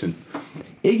situation.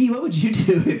 Iggy, what would you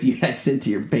do if you got sent to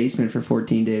your basement for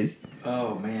 14 days?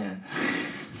 Oh, man.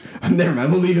 Never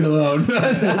mind, we'll leave it alone.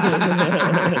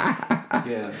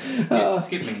 Yeah,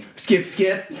 skip me.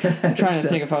 Skip. I'm trying to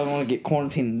think if I would want to get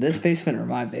quarantined in this basement or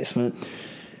my basement.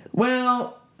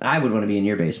 Well, I would want to be in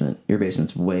your basement. Your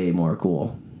basement's way more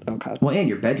cool. Okay. Well, and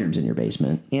your bedroom's in your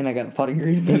basement. And I got a putting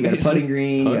green. And you got a putting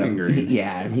green. Putting green.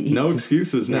 Yeah. No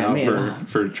excuses now man.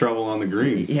 for trouble on the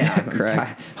greens. Yeah,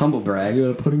 Correct. Humble brag. I got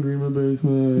a putting green in my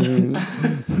basement.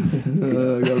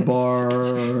 I got a bar.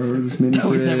 Mini That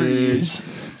we never fridge. use.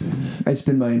 I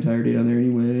spend my entire day down there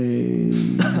anyway.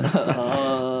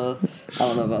 I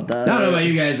don't know about that. I don't know about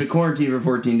you guys, but quarantine for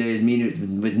 14 days,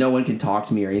 with no one can talk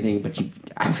to me or anything, but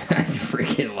I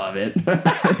freaking love it.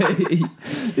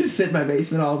 Just sit in my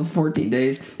basement all the 14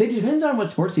 days. It depends on what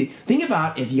sports you think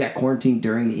about. If you got quarantined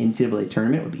during the NCAA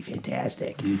tournament, it would be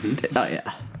fantastic. Mm-hmm. Oh,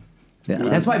 yeah.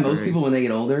 That's why most people, when they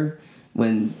get older,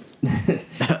 when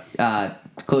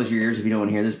close your ears if you don't want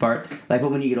to hear this part.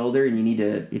 But when you get older and you need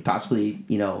to possibly,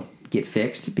 get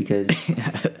fixed because, you're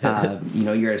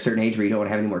at a certain age where you don't want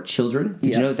to have any more children.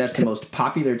 Did you know that's the most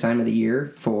popular time of the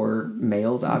year for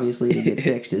males, obviously, to get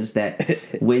fixed is that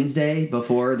Wednesday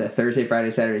before the Thursday, Friday,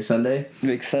 Saturday, Sunday.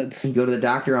 Makes sense. You go to the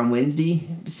doctor on Wednesday,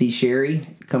 see Sherry,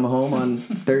 come home on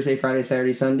Thursday, Friday,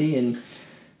 Saturday, Sunday, and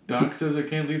Doc says I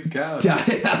can't leave the couch.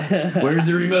 Where's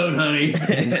the remote, honey?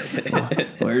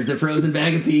 Where's the frozen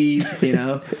bag of peas?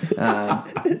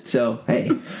 So hey,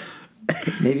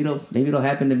 maybe it'll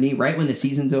happen to me right when the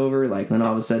season's over. Like then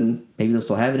all of a sudden, maybe they'll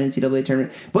still have an NCAA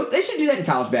tournament. But they should do that in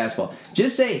college basketball.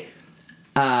 Just say,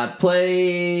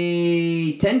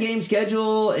 play 10-game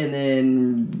schedule and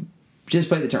then just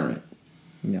play the tournament.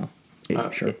 Yeah.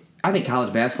 Sure. I think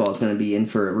college basketball is going to be in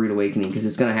for a rude awakening because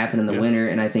it's going to happen in the winter,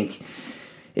 and I think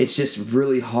it's just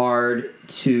really hard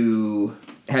to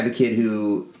have a kid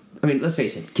who, let's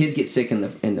face it, kids get sick in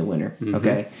the winter,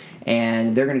 okay?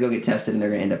 And they're going to go get tested and they're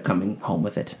going to end up coming home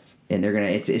with it. And they're going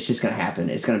to it's just going to happen.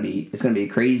 It's going to be a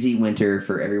crazy winter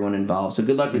for everyone involved. So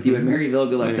good luck with you at Maryville.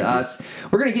 Good luck to us.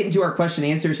 We're going to get into our question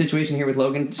and answer situation here with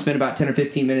Logan. Spend about 10 or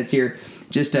 15 minutes here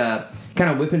just kind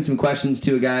of whipping some questions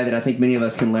to a guy that I think many of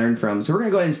us can learn from. So we're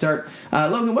going to go ahead and start.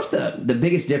 Logan, what's the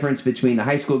biggest difference between the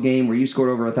high school game where you scored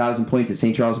over 1,000 points at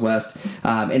St. Charles West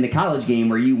and the college game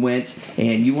where you went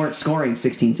and you weren't scoring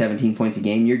 16, 17 points a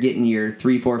game? You're getting your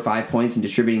 3, 4, 5 points and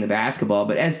distributing the basketball.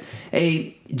 But as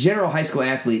a general high school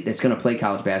athlete that's going to play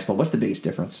college basketball, what's the biggest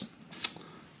difference?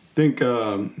 I think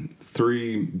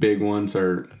 3 big ones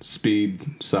are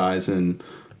speed, size, and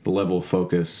the level of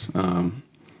focus.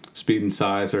 Speed and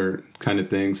size are kind of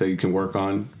things that you can work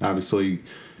on. Obviously, you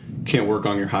can't work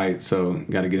on your height, so you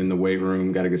got to get in the weight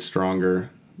room, got to get stronger.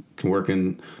 Can work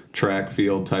in track,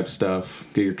 field type stuff,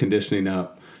 get your conditioning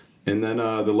up. And then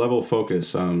the level of focus.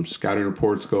 Scouting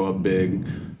reports go up big.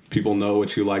 People know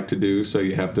what you like to do, so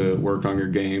you have to work on your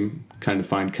game, kind of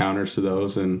find counters to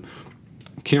those, and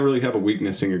can't really have a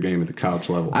weakness in your game at the college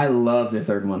level. I love the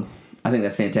third one. I think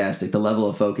that's fantastic, the level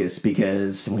of focus,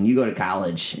 because when you go to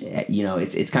college,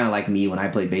 it's kind of like me when I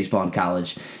played baseball in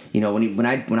college. When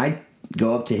I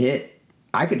go up to hit,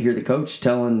 I could hear the coach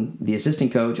telling the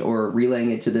assistant coach or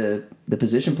relaying it to the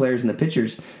position players and the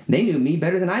pitchers. They knew me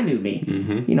better than I knew me.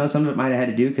 Mm-hmm. Some of it might have had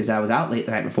to do because I was out late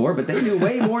the night before, but they knew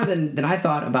way more than I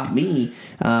thought about me.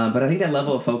 But I think that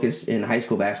level of focus in high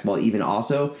school basketball even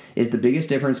also is the biggest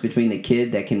difference between the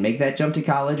kid that can make that jump to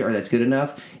college or that's good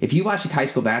enough. If you watch a high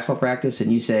school basketball practice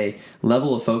and you say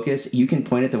level of focus, you can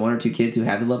point at the 1 or 2 kids who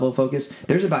have the level of focus.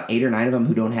 There's about 8 or 9 of them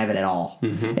who don't have it at all.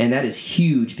 Mm-hmm. And that is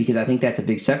huge because I think that's a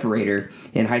big separator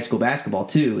in high school basketball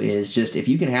too, is just if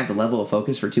you can have the level of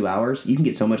focus for 2 hours, you can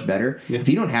get so much better. Yeah. If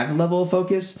you don't have the level of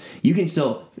focus, you can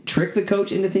still trick the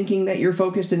coach into thinking that you're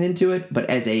focused and into it, but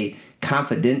as a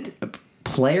confident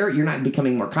player, you're not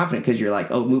becoming more confident because you're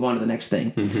like, oh, move on to the next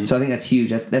thing. Mm-hmm. So I think that's huge.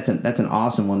 That's an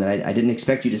awesome one that I didn't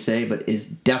expect you to say, but is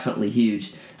definitely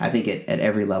huge, I think, at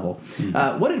every level.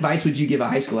 Mm-hmm. What advice would you give a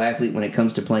high school athlete when it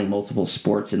comes to playing multiple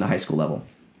sports in the high school level?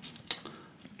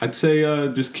 I'd say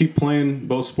just keep playing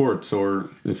both sports,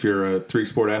 or if you're a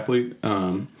 3-sport athlete,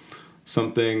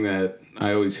 something that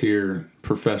I always hear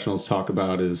professionals talk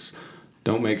about is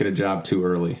don't make it a job too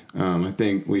early. I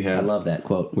think I love that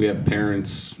quote. We have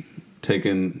parents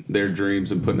taking their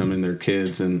dreams and putting them in their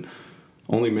kids and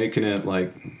only making it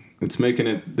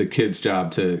the kid's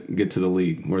job to get to the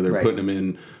league, where they're putting them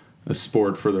in a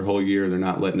sport for their whole year. They're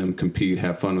not letting them compete,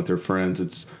 have fun with their friends.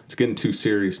 It's getting too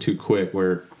serious too quick,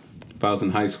 where if I was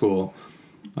in high school,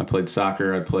 I played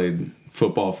soccer, I played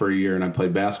football for a year, and I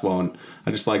played basketball, and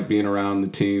I just like being around the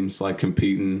teams, like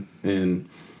competing and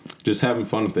just having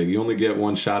fun with it. You only get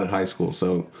one shot at high school,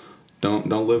 so don't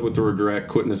live with the regret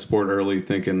quitting the sport early,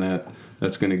 thinking that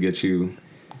that's going to get you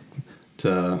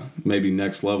to maybe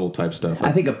next level type stuff.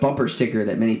 I think a bumper sticker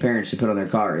that many parents should put on their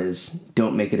car is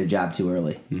don't make it a job too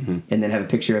early, and then have a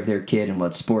picture of their kid and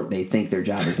what sport they think their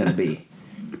job is going to be.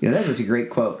 That was a great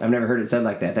quote. I've never heard it said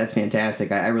like that. That's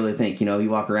fantastic. I really think, you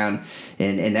walk around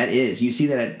and that is, you see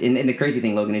that and the crazy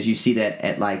thing, Logan, is you see that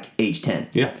at like age 10.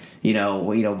 Yeah.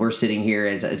 We're sitting here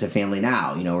as a family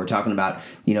now. We're talking about,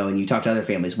 and you talk to other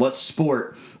families. What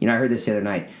sport? I heard this the other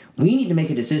night. We need to make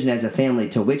a decision as a family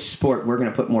to which sport we're going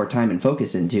to put more time and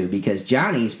focus into, because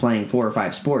Johnny's playing 4 or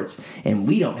 5 sports and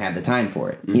we don't have the time for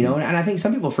it. And I think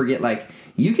some people forget, like,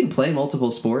 you can play multiple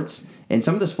sports, and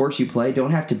some of the sports you play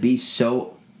don't have to be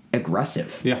so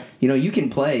aggressive. Yeah. You can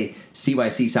play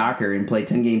CYC soccer and play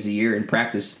 10 games a year and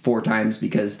practice 4 times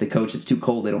because the coach, it's too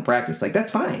cold, they don't practice. Like,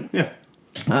 that's fine. Yeah.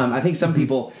 I think some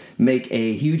people make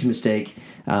a huge mistake,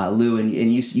 Lou, and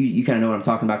you kind of know what I'm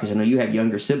talking about, because I know you have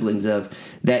younger siblings, of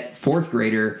that 4th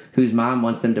grader whose mom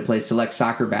wants them to play select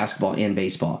soccer, basketball, and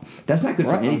baseball. That's not good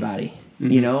for anybody.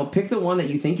 Pick the one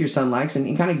that you think your son likes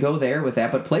and kind of go there with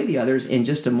that, but play the others in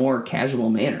just a more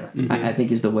casual manner, I think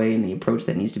is the way and the approach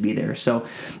that needs to be there. So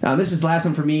this is the last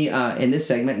one for me in this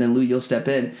segment, and then Lou, you'll step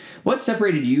in. What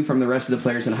separated you from the rest of the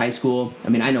players in high school? I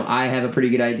mean, I know I have a pretty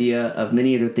good idea of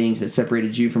many of the things that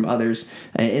separated you from others.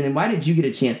 And then why did you get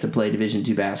a chance to play Division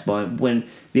II basketball when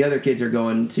the other kids are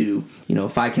going to,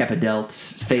 Phi Kappa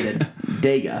Delts, Theta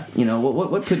Dega?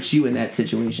 What puts you in that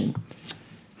situation?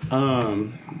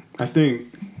 I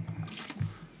think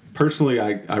personally,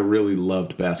 I really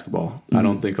loved basketball. I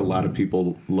don't think a lot of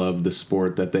people love the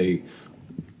sport that they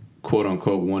quote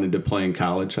unquote wanted to play in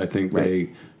college. I think they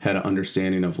had an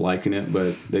understanding of liking it,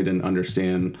 but they didn't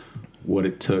understand what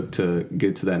it took to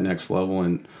get to that next level.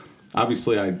 And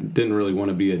obviously, I didn't really want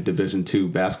to be a Division II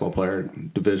basketball player.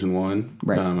 Division I.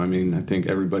 Right. I think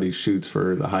everybody shoots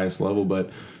for the highest level, but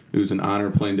it was an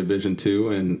honor playing Division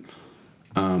II, and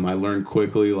I learned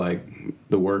quickly, like,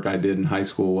 the work I did in high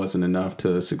school wasn't enough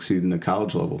to succeed in the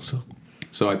college level.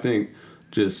 So I think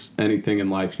just anything in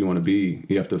life you want to be,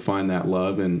 you have to find that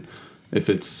love, and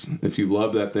if you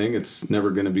love that thing, it's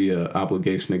never going to be an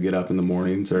obligation to get up in the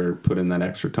mornings or put in that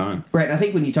extra time. Right. I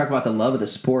think when you talk about the love of the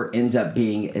sport, ends up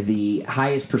being the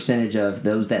highest percentage of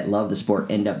those that love the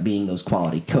sport end up being those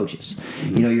quality coaches.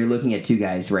 You're looking at 2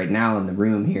 guys right now in the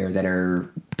room here that are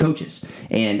coaches.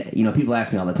 And, people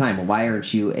ask me all the time, well, why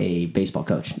aren't you a baseball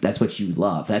coach? That's what you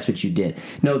love. That's what you did.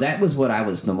 No, that was what I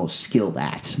was the most skilled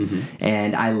at.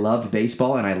 And I loved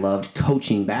baseball, and I loved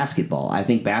coaching basketball. I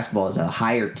think basketball is a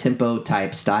higher tempo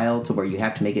type style to where you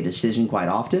have to make a decision quite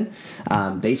often.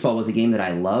 Baseball was a game that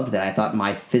I loved, that I thought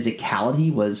my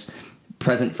physicality was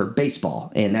present for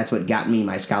baseball, and that's what got me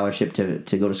my scholarship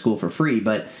to go to school for free.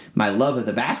 But my love of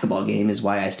the basketball game is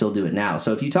why I still do it now.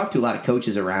 So if you talk to a lot of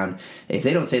coaches around, if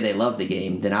they don't say they love the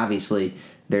game, then obviously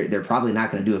they're probably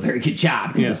not going to do a very good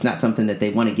job, because it's not something that they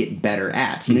want to get better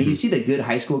at. You see the good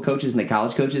high school coaches and the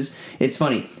college coaches. It's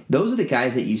funny. Those are the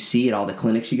guys that you see at all the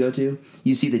clinics you go to.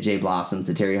 You see the Jay Blossoms,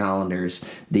 the Terry Hollanders,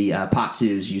 the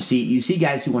Potsus. You see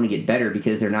guys who want to get better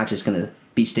because they're not just going to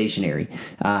be stationary.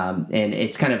 And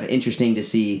it's kind of interesting to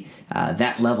see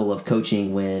that level of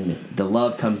coaching when the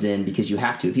love comes in, because you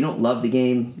have to. If you don't love the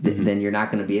game, then you're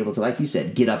not going to be able to, like you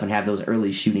said, get up and have those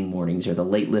early shooting mornings or the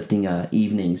late lifting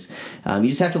evenings. You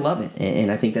just have to love it.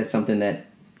 And I think that's something that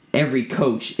every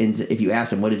coach, if you ask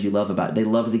them, what did you love about it? They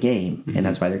love the game, and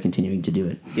that's why they're continuing to do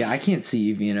it. Yeah, I couldn't see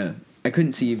you being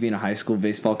a high school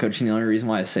baseball coach, and the only reason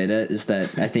why I say that is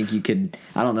that I think you could,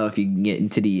 I don't know if you can get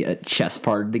into the chess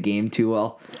part of the game too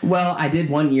well. Well, I did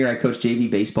one year. I coached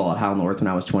JV baseball at Howell North when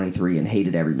I was 23 and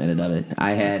hated every minute of it.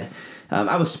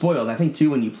 I was spoiled. I think,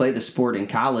 too, when you play the sport in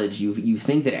college, you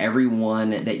think that everyone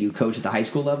that you coach at the high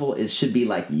school level should be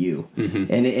like you.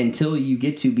 And until you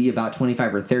get to be about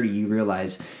 25 or 30, you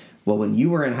realize, well, when you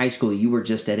were in high school, you were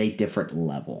just at a different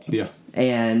level. Yeah.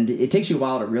 And it takes you a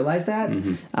while to realize that.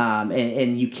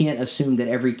 And you can't assume that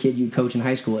every kid you coach in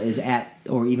high school is at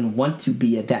or even want to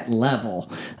be at that level.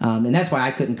 And that's why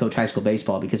I couldn't coach high school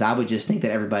baseball, because I would just think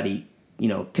that everybody,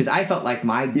 because I felt like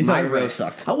my road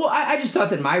sucked. Well, I just thought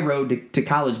that my road to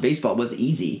college baseball was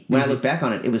easy. When I look back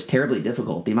on it, it was terribly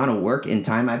difficult. The amount of work and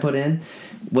time I put in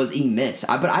was immense.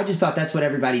 But I just thought that's what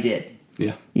everybody did.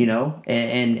 Yeah.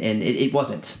 And it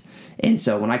wasn't. And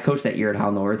so when I coached that year at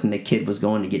Howell North, and the kid was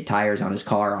going to get tires on his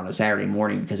car on a Saturday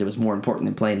morning because it was more important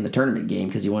than playing in the tournament game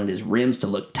because he wanted his rims to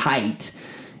look tight,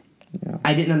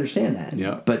 I didn't understand that.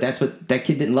 Yeah. But that's what that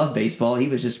kid didn't love baseball. He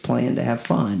was just playing to have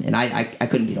fun, and I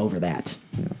couldn't get over that.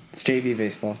 Yeah. It's JV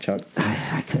baseball, Chuck.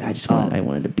 I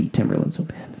wanted to beat Timberland so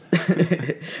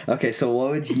bad. Okay, so what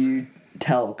would you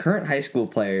tell current high school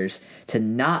players to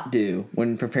not do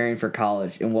when preparing for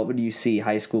college, and what would you see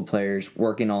high school players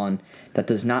working on that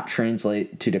does not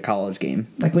translate to the college game?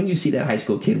 Like when you see that high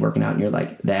school kid working out and you're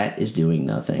like, that is doing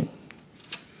nothing.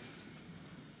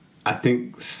 I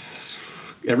think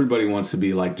everybody wants to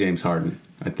be like James Harden.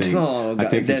 I think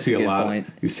you see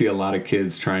you see a lot of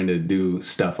kids trying to do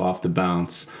stuff off the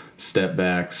bounce, step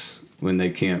backs when they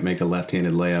can't make a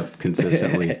left-handed layup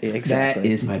consistently. Exactly. That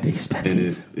is my biggest pet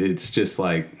peeve. And it's just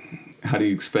like, how do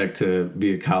you expect to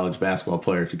be a college basketball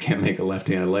player if you can't make a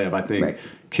left-handed layup? I think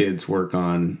kids work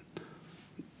on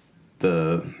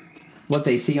what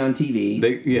they see on TV.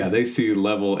 They see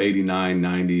level 89,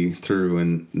 90 through,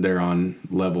 and they're on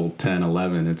level 10,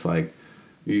 11. It's like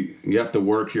you have to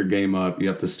work your game up. You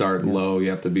have to start low.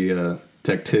 You have to be a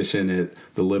tactician at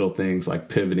the little things like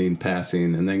pivoting,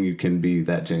 passing, and then you can be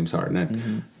that James Harden.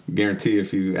 I guarantee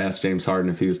if you asked James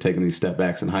Harden if he was taking these step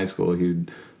backs in high school,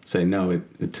 he'd say no.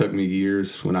 It took me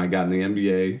years when I got in the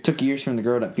NBA. It took years for him to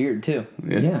grow that beard too.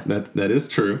 Yeah. That is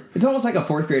true. It's almost like a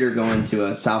fourth grader going to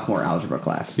a sophomore algebra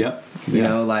class. Yep. You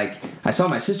know, like I saw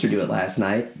my sister do it last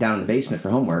night down in the basement for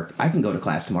homework. I can go to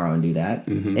class tomorrow and do that.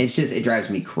 It's just, it drives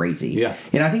me crazy. Yeah.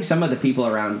 And I think some of the people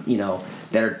around, you know,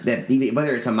 that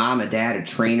whether it's a mom, a dad, a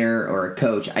trainer, or a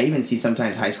coach, I even see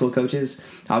sometimes high school coaches.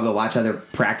 I'll go watch other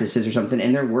practices or something,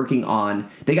 and they're working on.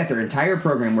 They got their entire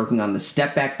program working on the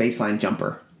step back baseline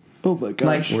jumper. Oh my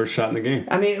gosh! Like, worst shot in the game.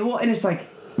 I mean, well, and it's like,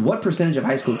 what percentage of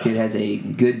high school kid has a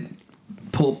good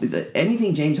pull?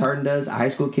 Anything James Harden does, a high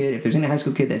school kid. If there's any high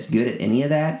school kid that's good at any of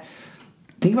that,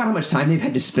 think about how much time they've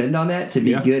had to spend on that to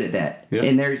be good at that. Yeah.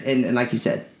 And and like you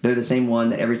said, they're the same one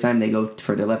that every time they go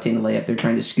for their left-handed layup, they're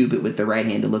trying to scoop it with the right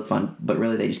hand to look fun, but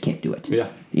really they just can't do it. Yeah.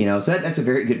 You know, so that's a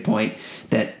very good point.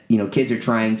 That, you know, kids are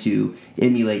trying to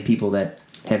emulate people that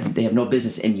they have no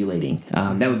business emulating.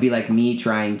 That would be like me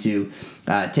trying to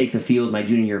take the field my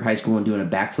junior year of high school and doing a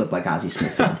backflip like Ozzie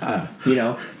Smith did, you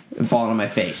know, and falling on my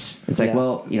face. It's like,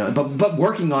 well, you know, but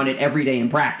working on it every day in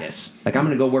practice. Like, I'm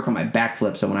going to go work on my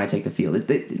backflip so when I take the field.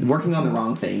 Working on the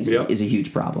wrong things is a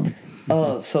huge problem.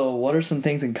 So what are some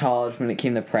things in college when it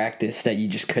came to practice that you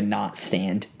just could not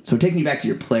stand? So taking you back to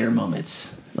your player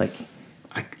moments, like...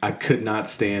 I could not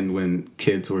stand when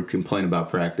kids would complain about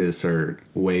practice or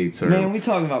weights. Or Man, we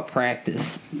talking about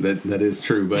practice. That is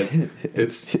true, but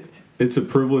it's a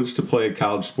privilege to play a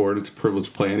college sport. It's a privilege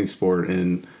to play any sport,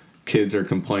 and kids are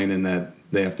complaining that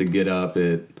they have to get up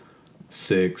at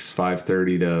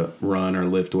 5:30 to run or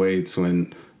lift weights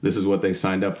when this is what they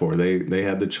signed up for. They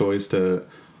had the choice to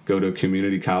go to a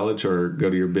community college or go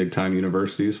to your big-time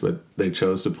universities, but they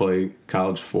chose to play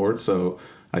college sports, so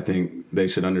I think they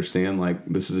should understand, like,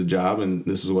 this is a job and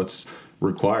this is what's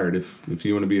required. If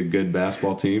you want to be a good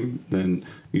basketball team, then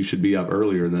you should be up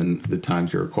earlier than the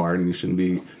times you're required, and you shouldn't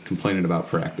be complaining about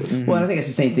practice. Well, I think it's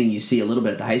the same thing you see a little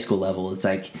bit at the high school level. It's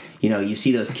like, you know, you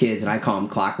see those kids, and I call them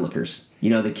clock lookers. You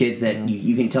know, the kids that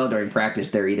you can tell during practice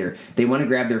they want to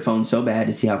grab their phone so bad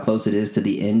to see how close it is to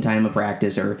the end time of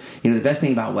practice. Or, you know, the best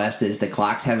thing about West is the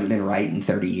clocks haven't been right in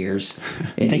 30 years.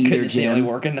 In either gym. They only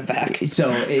work in the back. So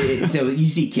you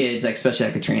see kids, like, especially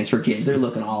like the transfer kids, they're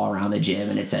looking all around the gym,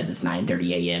 and it says it's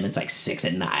 9:30 a.m. It's like 6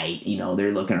 at night. You know,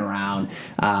 they're looking around.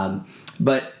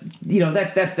 But, you know,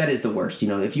 that is the worst. You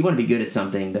know, if you want to be good at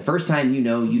something, the first time you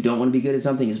know you don't want to be good at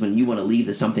something is when you want to leave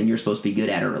the something you're supposed to be good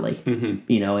at early.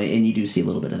 You know, and you do see a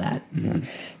little bit of that.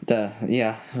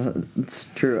 It's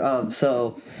true.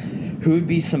 So who would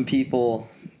be some people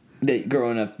that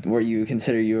growing up where you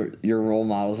consider your role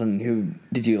models, and who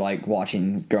did you like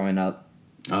watching growing up?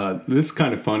 This is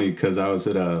kind of funny because I was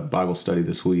at a Bible study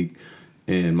this week,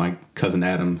 and my cousin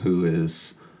Adam, who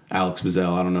is Alex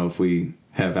Bazell, I don't know if we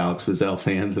have Alex Bazell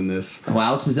fans in this. Well,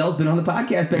 Alex Bazell's been on the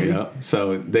podcast, baby. Yeah.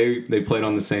 So they played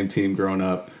on the same team growing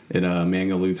up at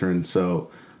Manual Lutheran.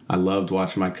 So I loved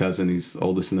watching my cousin. He's the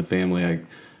oldest in the family. I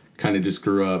kind of just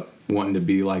grew up wanting to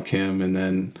be like him, and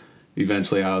then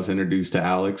eventually I was introduced to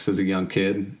Alex as a young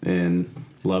kid and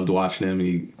loved watching him.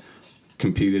 He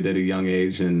competed at a young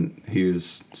age, and he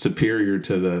was superior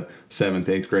to the 7th,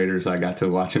 8th graders I got to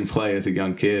watch him play as a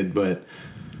young kid. But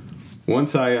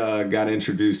once I got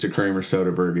introduced to Kramer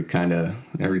Soderbergh, it kind of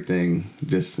everything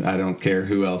just, I don't care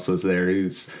who else was there. He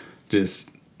was just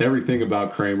everything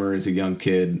about Kramer as a young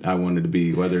kid I wanted to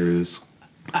be, whether it was...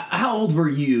 How old were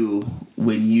you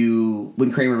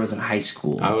when Kramer was in high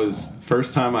school?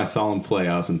 First time I saw him play,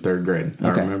 I was in 3rd grade.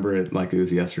 Okay. I remember it like it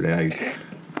was yesterday.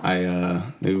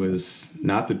 It was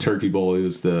not the Turkey Bowl, it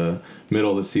was the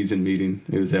middle of the season meeting.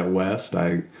 It was at West.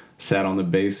 I sat on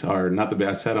I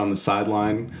sat on the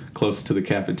sideline close to the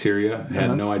cafeteria,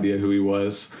 had no idea who he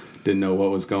was, didn't know what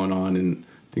was going on, and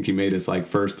I think he made his like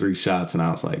first 3 shots, and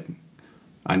I was like,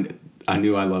 I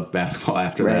knew I loved basketball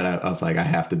after Right. that. I was like, I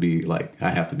have to be like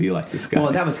this guy.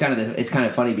 Well, that was kind of it's kind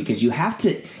of funny because you have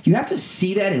to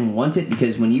see that and want it,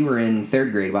 because when you were in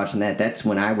third grade watching that, that's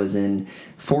when I was in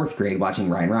fourth grade watching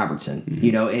Ryan Robertson.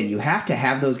 And you have to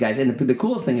have those guys. And the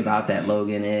coolest thing about that,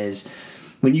 Logan, is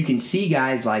when you can see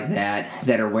guys like that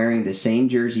are wearing the same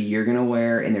jersey you're going to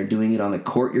wear, and they're doing it on the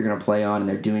court you're going to play on, and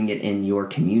they're doing it in your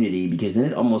community, because then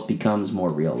it almost becomes more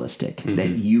realistic that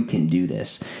you can do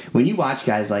this. When you watch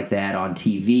guys like that on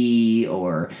TV,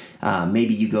 or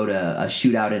maybe you go to a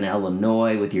shootout in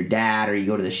Illinois with your dad, or you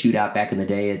go to the shootout back in the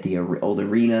day at the old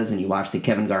arenas and you watch the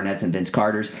Kevin Garnett's and Vince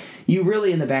Carter's, you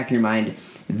really, in the back of your mind,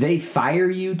 they fire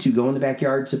you to go in the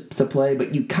backyard to play,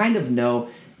 but you kind of know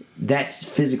that's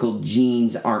physical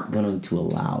genes aren't going to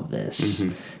allow this.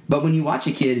 But when you watch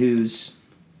a kid who's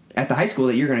at the high school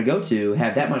that you're going to go to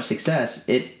have that much success,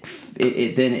 it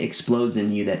then explodes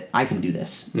in you that I can do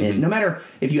this. And no matter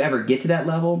if you ever get to that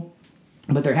level,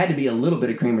 but there had to be a little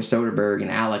bit of Kramer Soderbergh and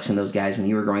Alex and those guys when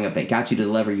you were growing up that got you to the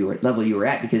level you were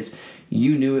at, because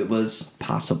you knew it was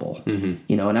possible. And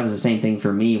that was the same thing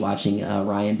for me watching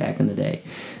Ryan back in the day.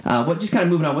 Just kind of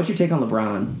moving on, what's your take on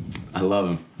LeBron? I love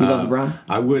him. You love LeBron?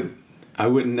 I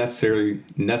wouldn't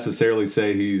necessarily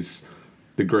say he's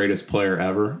the greatest player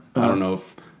ever. I don't know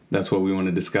if that's what we want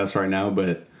to discuss right now,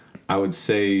 but I would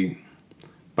say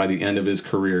by the end of his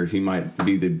career, he might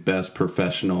be the best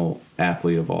professional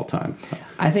athlete of all time.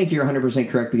 I think you're 100%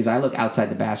 correct, because I look outside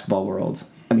the basketball world.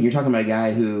 I mean, you're talking about a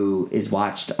guy who is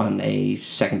watched on a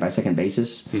second-by-second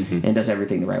basis and does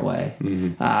everything the right way.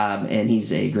 And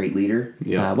he's a great leader.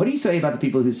 Yeah. What do you say about the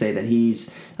people who say that he's,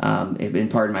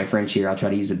 and pardon my French here, I'll try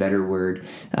to use a better word,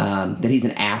 that he's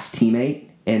an ass teammate,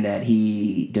 and that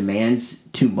he demands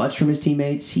too much from his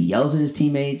teammates. He yells at his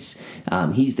teammates.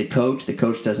 He's the coach. The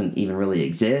coach doesn't even really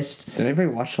exist. Did anybody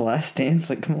watch The Last Dance?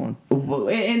 Like, come on. Well,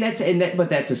 but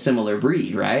that's a similar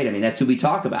breed, right? I mean, that's who we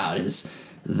talk about, is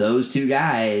those two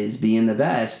guys being the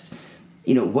best.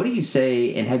 What do you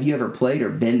say, and have you ever played or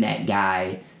been that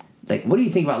guy? Like, what do you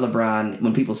think about LeBron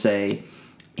when people say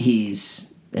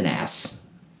he's an ass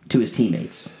to his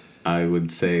teammates? I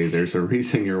would say there's a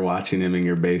reason you're watching him in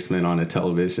your basement on a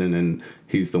television, and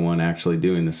he's the one actually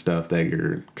doing the stuff that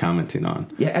you're commenting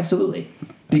on. Yeah, absolutely.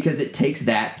 Because it takes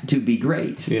that to be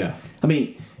great. Yeah. I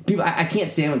mean, people. I can't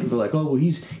stand when people are like, "Oh, well,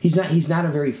 he's not a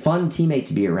very fun teammate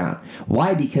to be around."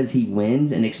 Why? Because he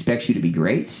wins and expects you to be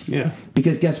great. Yeah.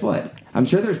 Because guess what? I'm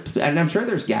sure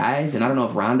there's guys, and I don't know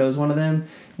if Rondo's one of them,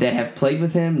 that have played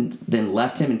with him, then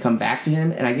left him and come back to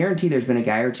him. And I guarantee there's been a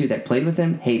guy or two that played with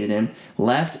him, hated him,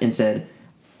 left, and said,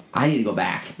 I need to go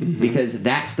back, because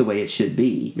that's the way it should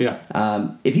be.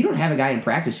 Yeah. If you don't have a guy in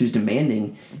practice who's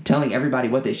demanding, telling everybody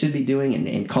what they should be doing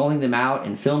and calling them out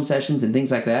in film sessions and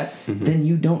things like that, then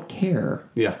you don't care.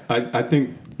 Yeah. I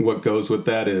think what goes with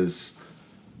that is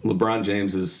LeBron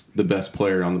James is the best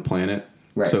player on the planet.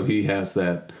 Right. So he has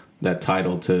that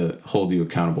title to hold you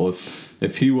accountable.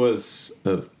 If he was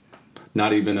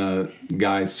not even a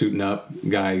guy suiting up,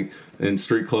 guy in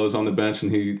street clothes on the bench,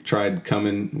 and he tried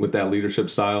coming with that leadership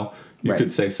style, you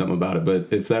could say something about it. But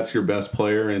if that's your best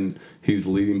player and he's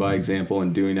leading by example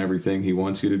and doing everything he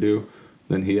wants you to do,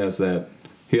 then he has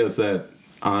that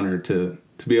honor to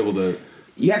be able to.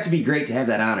 You have to be great to have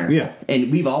that honor. Yeah.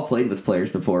 And we've all played with players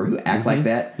before who act like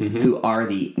that, who are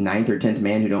the 9th or 10th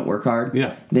man who don't work hard.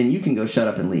 Yeah. Then you can go shut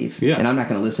up and leave. Yeah. And I'm not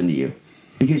going to listen to you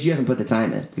because you haven't put the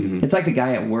time in. It's like the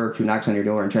guy at work who knocks on your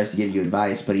door and tries to give you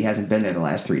advice, but he hasn't been there the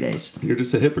last 3 days. You're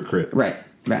just a hypocrite. Right.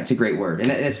 It's a great word.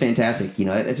 And that's fantastic.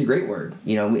 That's a great word.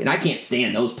 And I can't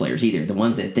stand those players either. The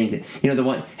ones that think that,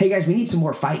 hey guys, we need some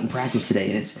more fight in practice today.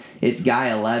 And it's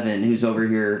guy 11 who's over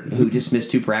here who just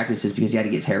missed 2 practices because he had to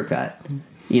get his hair cut.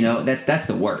 That's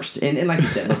the worst. And like you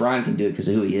said, LeBron can do it because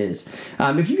of who he is.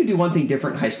 If you could do one thing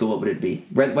different in high school, what would it be?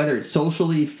 Whether it's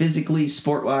socially, physically,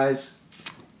 sport-wise?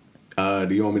 Do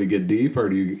you want me to get deep, or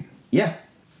do you? Yeah.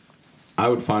 I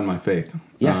would find my faith.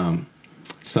 Yeah.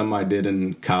 Some I did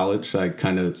in college. I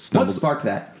kind of stumbled. What sparked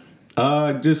that?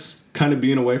 Just kind of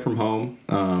being away from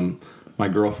home. My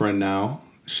girlfriend now,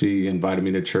 she invited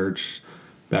me to church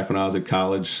back when I was at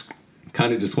college.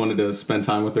 Kind of just wanted to spend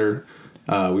time with her.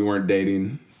 We weren't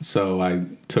dating, so I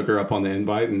took her up on the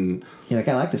invite, and You're like,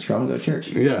 I like this girl. I'm going to go to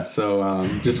church. yeah, so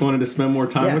just wanted to spend more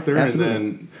time with her, absolutely. and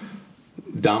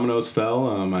then dominoes fell.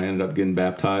 I ended up getting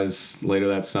baptized later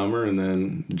that summer, and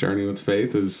then journey with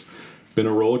faith has been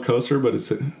a roller coaster, but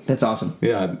That's awesome.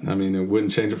 Yeah, I mean, it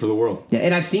wouldn't change it for the world. Yeah,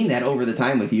 and I've seen that over the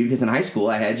time with you because in high school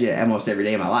I had you almost every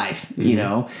day of my life, you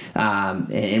know,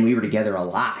 and we were together a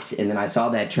lot. And then I saw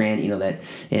that trend, you know,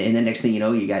 and then next thing you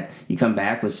know, you come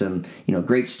back with some, you know,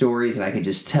 great stories, and I could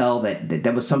just tell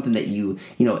that was something that you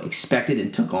know, expected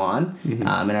and took on. And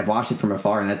I've watched it from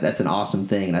afar, and that's an awesome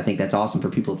thing, and I think that's awesome for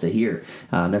people to hear.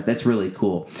 That's really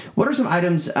cool. What are some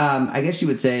items? I guess you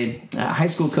would say high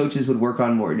school coaches would work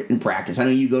on more in practice. I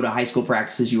know you go to high school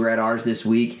practices. You were at ours this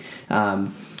week,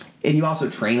 and you also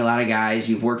train a lot of guys.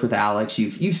 You've worked with Alex.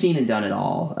 You've seen and done it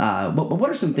all. But what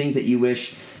are some things that you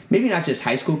wish, maybe not just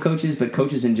high school coaches, but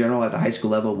coaches in general at the high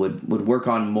school level would work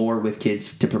on more with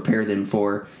kids to prepare them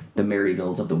for the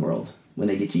Maryvilles of the world when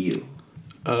they get to you?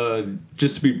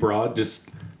 Just to be broad, just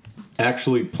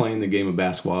actually playing the game of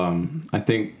basketball. I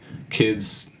think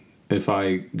kids, if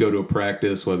I go to a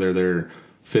practice, whether they're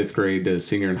 5th grade to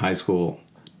senior in high school,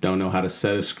 don't know how to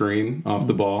set a screen off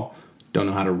the ball, don't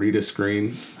know how to read a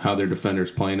screen, how their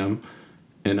defender's playing them,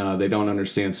 and they don't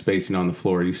understand spacing on the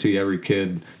floor. You see every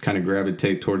kid kind of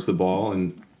gravitate towards the ball,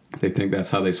 and they think that's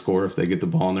how they score. If they get the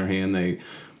ball in their hand, they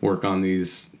work on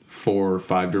these 4 or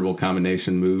 5 dribble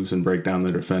combination moves and break down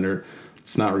the defender.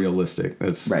 It's not realistic.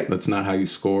 That's not how you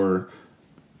score.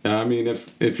 I mean,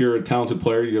 if you're a talented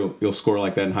player, you'll score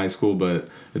like that in high school, but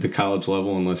at the college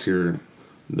level, unless you're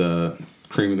the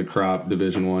cream of the crop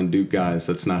Division I Duke guys,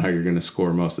 that's not how you're going to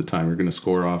score most of the time. You're going to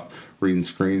score off reading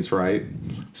screens right,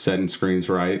 setting screens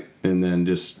right, and then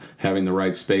just having the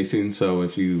right spacing. So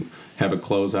if you have a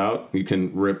closeout, you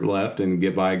can rip left and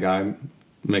get by a guy,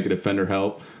 make a defender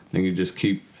help, then you just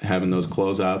keep having those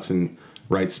closeouts, and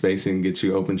right spacing gets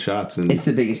you open shots. And it's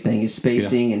the biggest thing is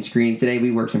spacing and screening. Today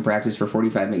we worked in practice for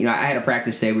 45 minutes. You know, I had a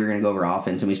practice day. We were going to go over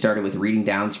offense, and we started with reading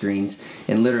down screens,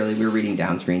 and literally we were reading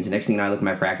down screens. The next thing you know, I look at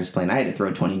my practice plan. I had to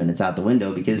throw 20 minutes out the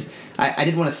window because I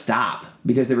didn't want to stop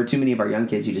because there were too many of our young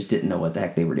kids who just didn't know what the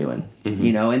heck they were doing.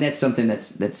 You know, and that's something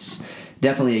that's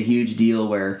definitely a huge deal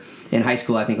where in high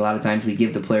school I think a lot of times we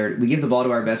give the ball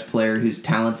to our best player who's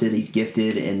talented, he's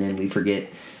gifted, and then we forget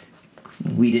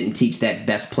we didn't teach that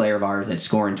best player of ours that's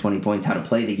scoring 20 points how to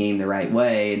play the game the right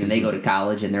way, and then they go to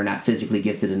college and they're not physically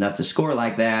gifted enough to score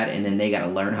like that, and then they got to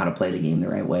learn how to play the game the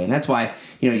right way. And that's why,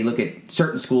 you know, you look at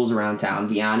certain schools around town.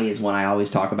 Vianney is one I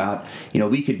always talk about. You know,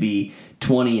 we could be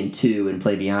 20-2 and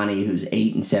play Vianney, who's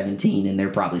 8-17, and they're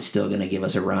probably still going to give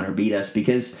us a run or beat us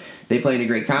because they play in a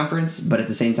great conference, but at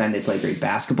the same time they play great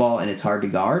basketball, and it's hard to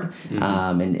guard.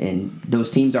 And those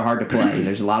teams are hard to play.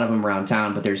 There's a lot of them around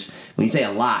town, but there's, when you say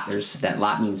a lot, that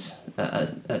lot means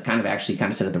kind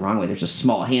of said it the wrong way. There's a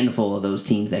small handful of those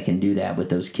teams that can do that with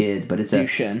those kids, but it's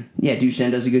Duchesne.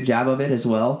 Duchesne does a good job of it as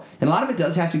well, and a lot of it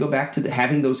does have to go back to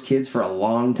having those kids for a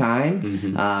long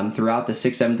time throughout the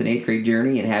 6th, 7th, and 8th grade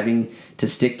journey, and having to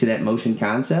stick to that motion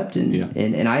concept.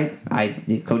 And I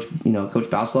coach Coach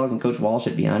Bauslag and Coach Walsh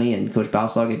at Vianney and Coach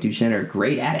Bauslag at Duchesne are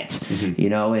great at it. You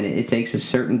know, and it takes a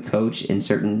certain coach and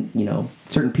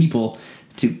certain people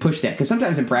to push that, because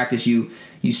sometimes in practice you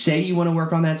say you want to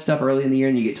work on that stuff early in the year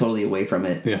and you get totally away from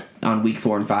it on week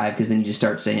 4 and 5, because then you just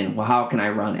start saying, well, how can I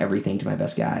run everything to my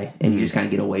best guy, and you just kind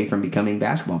of get away from becoming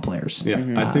basketball players.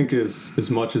 I think as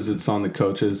much as it's on the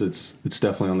coaches, it's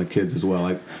definitely on the kids as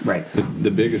well.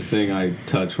 The biggest thing I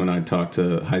touch when I talk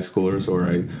to high schoolers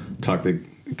or I talk to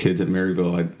kids at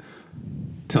Maryville, I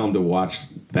tell them to watch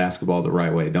basketball the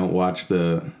right way. Don't watch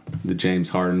the James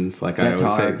Hardens. Like I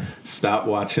always say, stop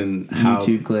watching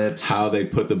YouTube clips, how they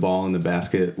put the ball in the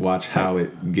basket. Watch how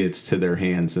it gets to their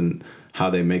hands and how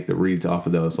they make the reads off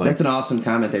of those. That's an awesome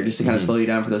comment there, just to kind of slow you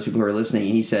down for those people who are listening.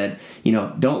 He said,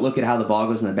 don't look at how the ball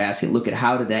goes in the basket. Look at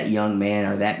how did that young man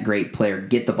or that great player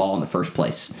get the ball in the first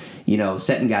place.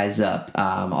 Setting guys up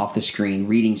off the screen,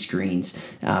 reading screens.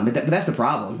 But that's the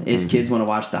problem is kids want to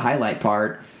watch the highlight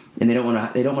part, and they don't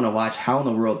want to watch how in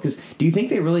the world. Because do you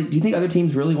think other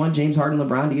teams really want James Harden and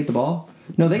LeBron to get the ball?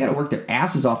 No, they got to work their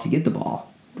asses off to get the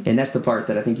ball. And that's the part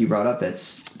that I think you brought up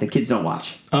that's the kids don't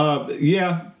watch.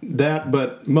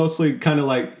 But mostly kind of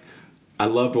like I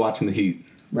loved watching the Heat.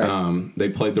 Right. They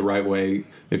played the right way.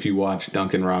 If you watch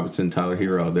Duncan Robinson, Tyler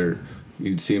Hero,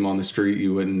 you'd see them on the street.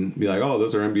 You wouldn't be like, oh,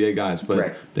 those are NBA guys.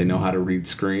 But they know how to read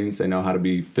screens. They know how to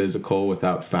be physical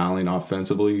without fouling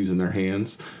offensively, using their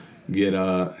hands. Get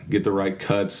the right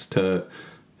cuts to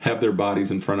have their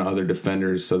bodies in front of other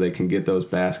defenders so they can get those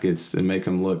baskets and make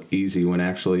them look easy when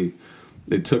actually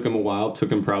it took them a while. It took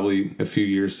them probably a few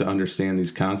years to understand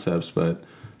these concepts, but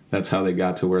that's how they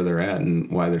got to where they're at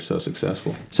and why they're so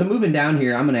successful. So moving down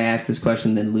here, I'm going to ask this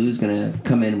question, then Lou's going to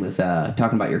come in with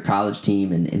talking about your college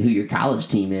team and who your college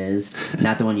team is.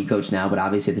 Not the one you coach now, but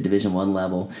obviously at the Division I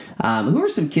level. Who are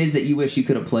some kids that you wish you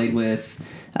could have played with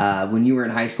when you were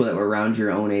in high school that were around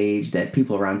your own age, that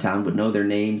people around town would know their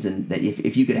names, and that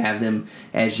if you could have them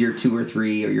as your 2 or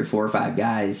 3 or your 4 or 5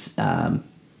 guys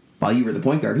while you were the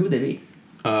point guard, who would they be?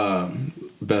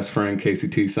 Best friend, Casey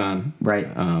Tison. Right.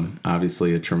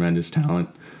 Obviously a tremendous talent.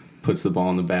 Puts the ball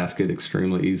in the basket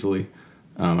extremely easily.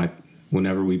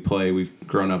 Whenever we play, we've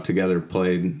grown up together,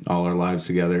 played all our lives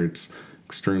together. It's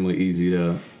extremely easy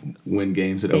to win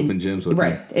games at open gyms with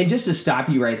right. him. And just to stop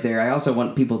you right there, I also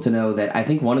want people to know that I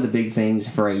think one of the big things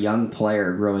for a young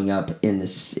player growing up in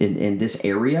this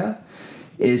area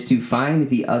is to find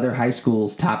the other high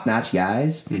school's top-notch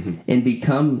guys and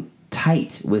become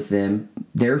tight with them.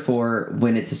 Therefore,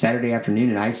 when it's a Saturday afternoon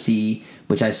and I see,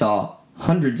 which I saw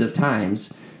hundreds of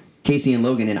times, Casey and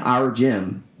Logan in our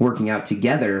gym working out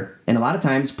together, and a lot of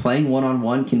times playing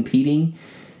one-on-one, competing,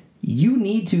 you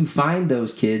need to find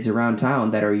those kids around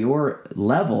town that are your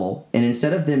level, and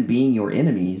instead of them being your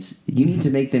enemies, you need to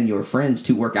make them your friends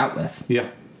to work out with. Yeah.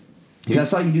 Because I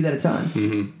saw you do that a ton.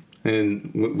 Mm-hmm.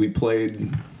 And we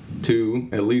played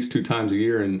at least 2 times a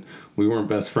year, and we weren't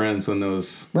best friends when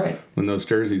those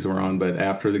jerseys were on. But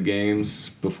after the games,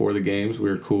 before the games, we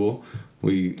were cool.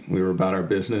 We were about our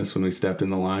business when we stepped in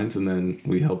the lines, and then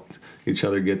we helped each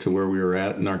other get to where we were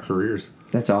at in our careers.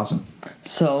 That's awesome.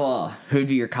 So, who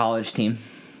do your college team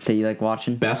that you like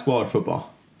watching? Basketball or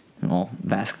football? Well,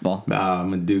 basketball.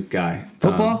 I'm a Duke guy.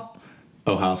 Football?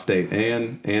 Ohio State,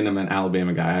 and I'm an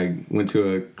Alabama guy. I went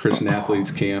to a Christian athletes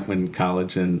camp in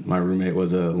college, and my roommate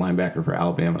was a linebacker for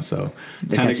Alabama. So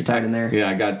they got you tied in there.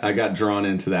 Yeah, I got drawn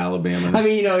into the Alabama. I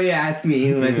mean, you ask me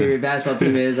who my favorite basketball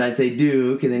team is, I say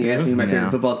Duke, and then you ask me who my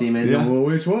favorite football team is. Yeah. Well,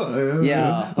 which one?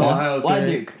 Yeah, Ohio State. Why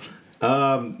Duke?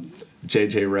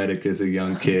 JJ Reddick is a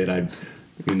young kid.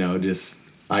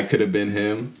 I could have been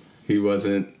him. He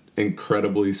wasn't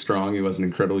incredibly strong. He wasn't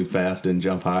incredibly fast. Didn't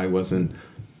jump high. Wasn't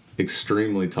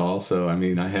extremely tall, so I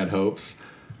had hopes.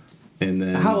 And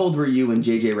then, how old were you when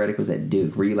JJ Reddick was at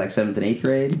Duke? Were you like 7th and 8th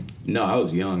grade? No, I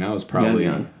was young. I was probably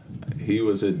young. He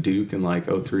was at Duke in like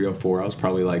 03, 04. I was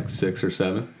probably like 6 or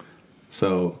 7.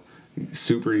 So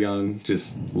super young.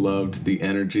 Just loved the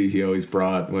energy he always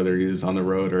brought, whether he was on the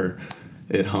road or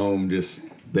at home. Just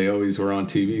they always were on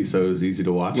TV, so it was easy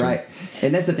to watch. Right.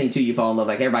 And that's the thing too. You fall in love.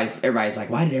 Like everybody's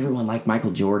like, why did everyone like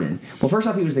Michael Jordan? Well, first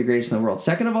off, he was the greatest in the world.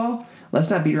 Second of all, let's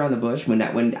not beat around the bush. When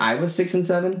I was 6 and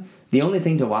 7, the only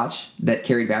thing to watch that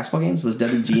carried basketball games was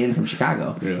WGN from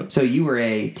Chicago. Yeah. So you were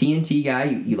a TNT guy.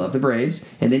 You loved the Braves.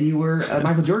 And then you were a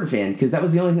Michael Jordan fan because that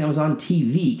was the only thing that was on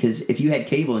TV. Because if you had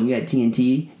cable and you had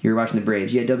TNT, you were watching the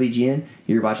Braves. You had WGN,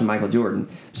 you were watching Michael Jordan.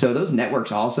 So those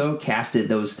networks also casted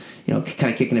those, kind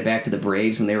of kicking it back to the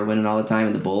Braves when they were winning all the time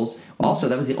and the Bulls. Also,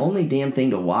 that was the only damn thing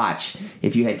to watch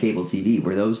if you had cable TV,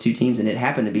 were those 2 teams. And it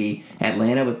happened to be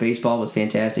Atlanta with baseball was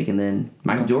fantastic, and then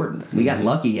Michael Jordan. We got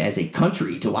lucky as a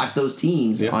country to watch those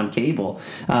teams on cable.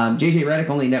 JJ Reddick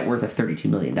only net worth of $32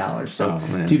 million. So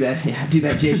too bad. Yeah, too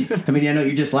bad, JJ. I know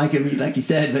you're just like him, like you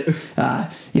said, but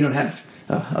you don't have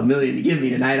 $1 million to give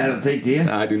me tonight, I don't think, do you?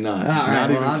 I do not. All right,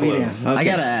 not even close. Okay. I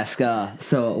gotta ask.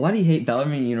 So, why do you hate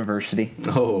Bellarmine University?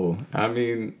 Oh,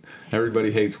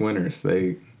 everybody hates winners.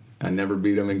 I never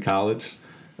beat them in college.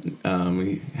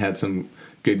 We had some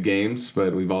good games,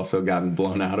 but we've also gotten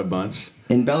blown out a bunch.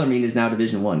 And Bellarmine is now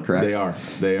Division I, correct?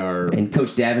 They are. And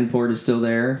Coach Davenport is still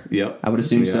there? Yep. I would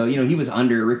assume so. He was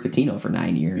under Rick Pitino for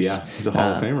 9 years. Yeah, he's a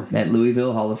Hall of Famer. At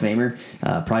Louisville, Hall of Famer.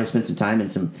 Probably spent some time in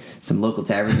some local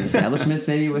taverns and establishments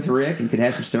maybe with Rick, and could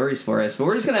have some stories for us. But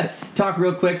we're just going to talk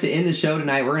real quick to end the show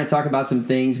tonight. We're going to talk about some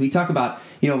things. We talk about,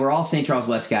 we're all St. Charles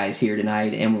West guys here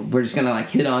tonight, and we're just going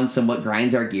to hit on some what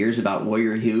grinds our gears about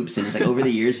Warrior Hoops and just over the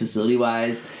years,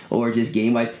 facility-wise or just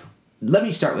game-wise. Let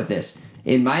me start with this.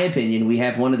 In my opinion, we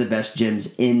have one of the best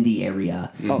gyms in the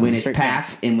area. When it's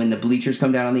packed and when the bleachers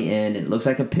come down on the end, and it looks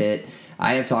like a pit.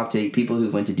 I have talked to people who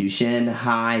went to Duchesne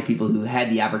High, people who had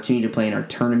the opportunity to play in our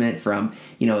tournament from,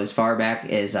 as far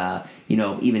back as,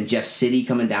 even Jeff City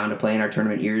coming down to play in our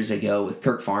tournament years ago with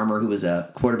Kirk Farmer, who was a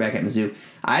quarterback at Mizzou.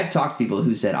 I've talked to people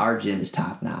who said our gym is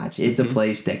top notch. It's a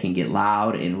place that can get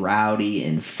loud and rowdy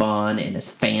and fun, and the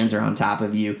fans are on top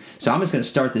of you. So I'm just going to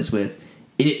start this with,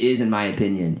 it is, in my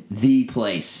opinion, the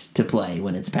place to play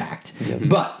when it's packed. Mm-hmm.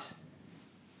 But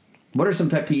what are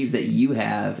some pet peeves that you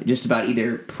have just about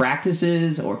either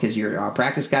practices or because you're our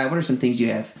practice guy? What are some things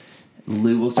you have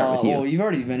Lou, we'll start with you. Well, you've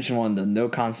already mentioned one, the no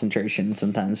concentration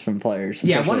sometimes from players.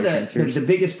 Yeah, one of especially the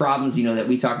biggest problems, that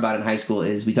we talk about in high school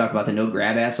is we talk about the no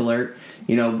grab ass alert.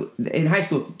 In high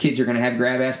school, kids are going to have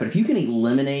grab ass, but if you can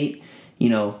eliminate,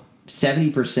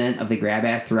 70% of the grab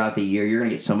ass throughout the year, you're going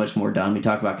to get so much more done. We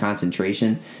talk about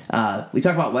concentration. We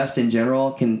talk about West in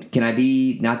general. Can I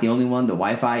be not the only one? The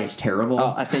Wi-Fi is terrible.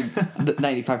 Oh, I think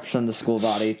 95% of the school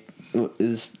body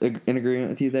is in agreement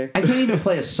with you there. I can't even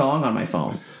play a song on my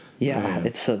phone. Yeah,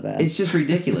 it's so bad. It's just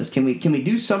ridiculous. Can we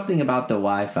do something about the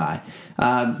Wi-Fi?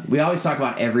 We always talk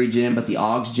about every gym, but the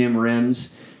Augs gym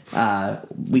rims. What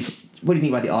do you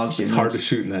think about the Augs gym? It's hard to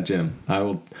shoot in that gym.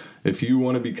 If you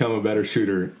want to become a better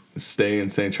shooter, stay in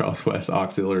St. Charles West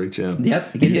Auxiliary Gym.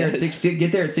 Yep, get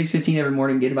there at 6:15 every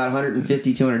morning. Get about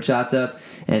 150, 200 shots up,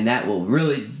 and that will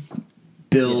really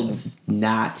build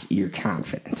not your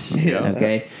confidence. Yeah.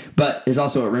 Okay, but there's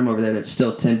also a rim over there that's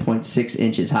still 10.6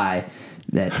 inches high.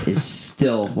 That is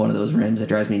still one of those rims that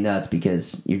drives me nuts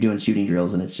because you're doing shooting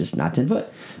drills and it's just not 10 foot.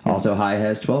 Also, High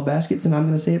has 12 baskets, and I'm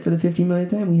going to say it for the 15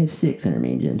 millionth time. We have 6 in our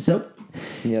main gym. So,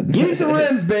 give me some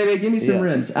rims, baby. Give me some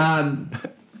rims.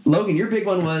 Logan, your big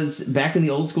one was back in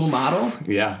the old school model.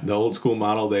 Yeah, the old school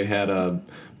model. They had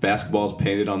basketballs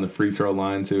painted on the free throw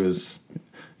lines. It was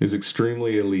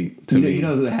extremely elite to me. You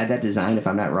know who had that design, if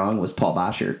I'm not wrong, was Paul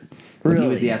Boschert. Really? He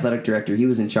was the athletic director. He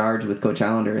was in charge with Coach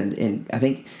Allender, and I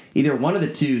think either one of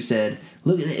the two said,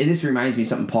 "Look, and this reminds me of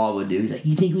something Paul would do." He's like,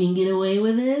 "You think we can get away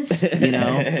with this?"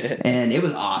 And it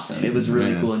was awesome. It was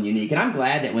really cool and unique. And I'm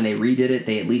glad that when they redid it,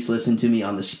 they at least listened to me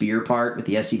on the spear part with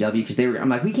the SCW because I'm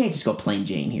like, we can't just go plain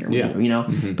Jane here.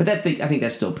 Mm-hmm. But I think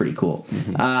that's still pretty cool.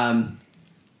 Mm-hmm.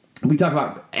 We talk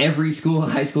about every school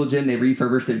and high school gym, they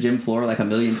refurbish their gym floor like a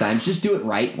million times. Just do it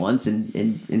right once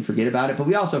and forget about it. But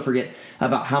we also forget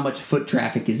about how much foot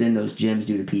traffic is in those gyms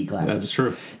due to PE classes. That's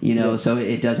true. So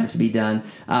it does have to be done.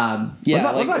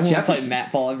 What about Jefferson? Play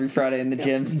mat ball every Friday in the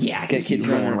gym. Yeah, I can see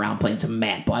you rolling around playing some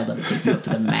mat ball. I'd love to take you up to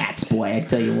the mats, boy. I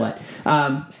tell you what.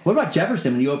 What about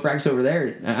Jefferson when you go practice over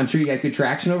there? I'm sure you got good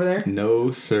traction over there? No,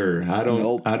 sir.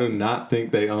 I do not think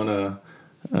they own a...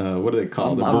 what do they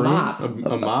call it? A mop.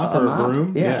 A mop or a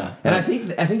broom? Yeah. And I think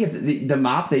if the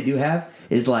mop they do have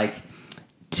is like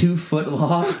 2 foot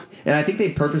long, and I think they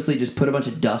purposely just put a bunch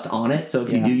of dust on it, so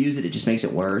if you do use it, it just makes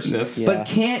it worse. But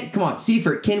come on,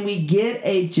 Seifert, can we get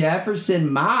a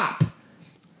Jefferson mop?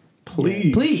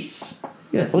 Please.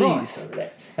 Yeah, please.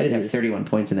 I did have 31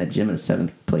 points in that gym in a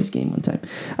 7th place game one time.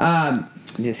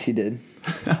 Yes, you did.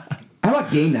 How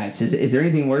about game nights? Is there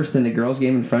anything worse than the girls'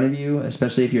 game in front of you,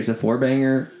 especially if you're a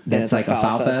 4-banger that's like a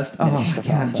foul fest? Oh, my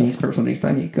God. Jeez, personal next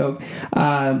time you Coke.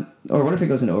 Or what if it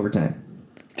goes into overtime?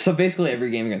 So basically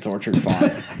every game against Orchard's fine.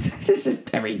 This is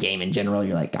every game in general.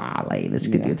 You're like,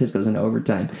 this goes into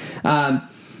overtime.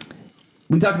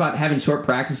 We talked about having short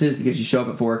practices because you show up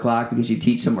at 4 o'clock because you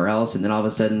teach somewhere else, and then all of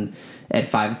a sudden at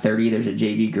 5:30 there's a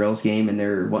JV girls game and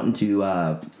they're wanting to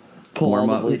warm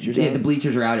up. The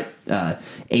bleachers are out at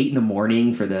 8 in the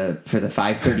morning for the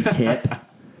 5:30 tip.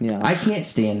 Yeah, I can't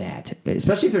stand that,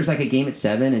 especially if there's like a game at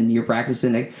 7 and you're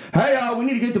practicing. Like, hey, we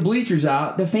need to get the bleachers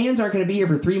out. The fans aren't going to be here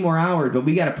for 3 more hours, but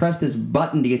we got to press this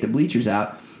button to get the bleachers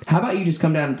out. How about you just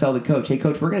come down and tell the coach, hey,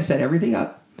 coach, we're going to set everything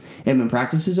up, and when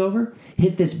practice is over,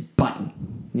 hit this button.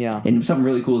 Yeah, and something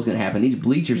really cool is going to happen. These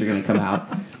bleachers are going to come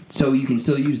out, so you can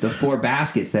still use the 4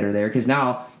 baskets that are there because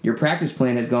now your practice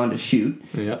plan has gone to shoot.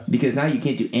 Yep. Because now you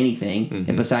can't do anything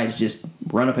and besides just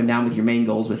run up and down with your main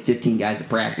goals with 15 guys at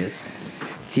practice.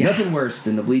 Yeah. Nothing worse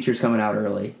than the bleachers coming out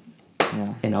early.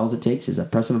 Yeah. And all it takes is a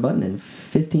press of a button and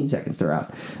 15 seconds they're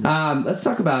out. Let's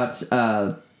talk about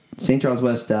St. Charles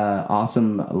West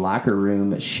awesome locker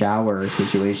room shower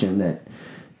situation that.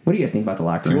 What do you guys think about the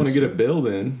locker room? If you want to get a build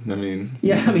in,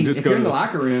 if you're in the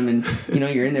locker room and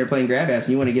you're in there playing grab ass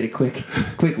and you want to get a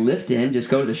quick lift in, just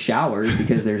go to the showers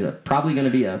because there's probably going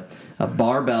to be a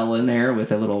barbell in there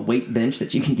with a little weight bench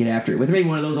that you can get after it with. Maybe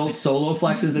one of those old solo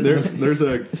flexes. There's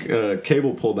a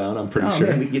cable pull down. I'm pretty sure.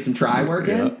 Man, we can get some try work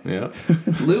in. Yeah.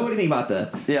 Lou, what do you think about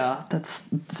the? Yeah, that's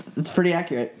pretty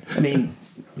accurate. I mean,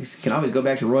 you can always go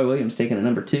back to Roy Williams taking a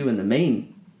number 2 in the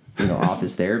main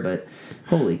office there, but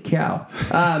holy cow.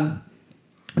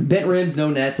 Bent rims, no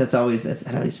nets. That always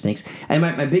stinks. And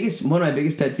one of my biggest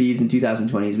pet peeves in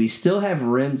 2020 is we still have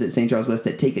rims at St. Charles West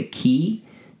that take a key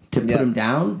to put them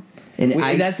down. And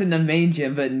that's in the main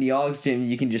gym, but in the Augs gym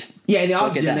you can just in the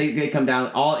Augs gym they come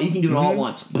down you can do it all at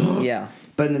once. Yeah.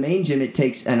 But in the main gym it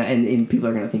takes and people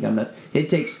are going to think I'm nuts. It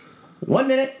takes 1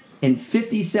 minute and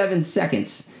 57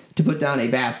 seconds to put down a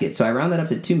basket. So I round that up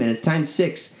to 2 minutes times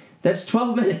 6. That's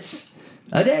 12 minutes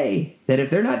a day that if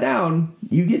they're not down,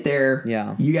 you get there.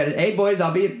 Yeah. You got to, hey, boys,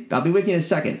 I'll be with you in a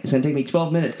second. It's going to take me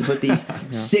 12 minutes to put these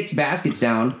 6 baskets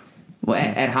down. Well,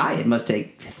 at High, it must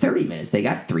take 30 minutes. They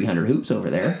got 300 hoops over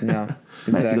there. Yeah.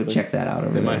 I have to go check that out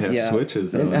over They there. might have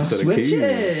switches, though, They have instead of keys.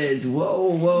 switches.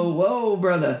 Whoa,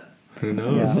 brother. Who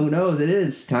knows? Yeah, who knows? It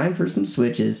is time for some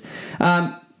switches.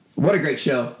 What a great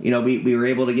show. You know, we were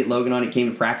able to get Logan on. He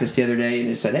came to practice the other day and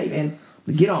just said, hey, man,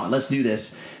 get on. Let's do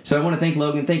this. So I want to thank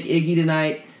Logan. Thank Iggy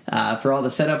tonight for all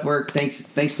the setup work.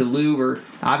 Thanks to Lou. We're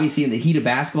obviously in the heat of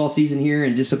basketball season here.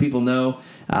 And just so people know,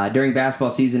 during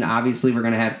basketball season, obviously we're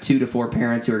going to have 2 to 4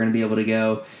 parents who are going to be able to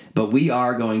go. But we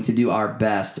are going to do our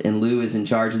best. And Lou is in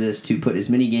charge of this to put as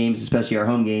many games, especially our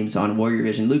home games, on Warrior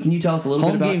Vision. Lou, can you tell us a little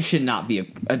bit about... Home game should not be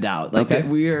a doubt. Like, Okay.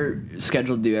 we are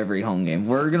scheduled to do every home game.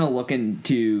 We're going to look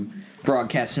into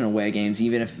broadcasting away games,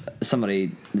 even if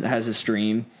somebody has a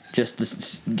stream, just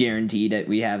to guarantee that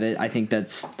we have it. I think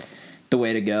that's the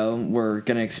way to go. We're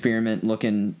going to experiment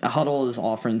looking... Huddle is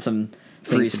offering some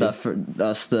free stuff for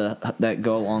us that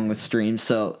go along with streams,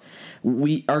 so...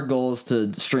 Our goal is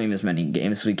to stream as many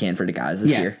games as we can for the guys this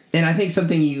year. And I think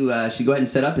something you should go ahead and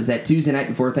set up is that Tuesday night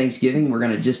before Thanksgiving, we're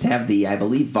going to just have the, I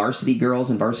believe, varsity girls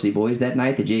and varsity boys that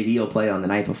night. The JV will play on the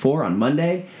night before, on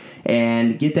Monday.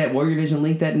 And get that Warrior Vision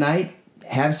link that night.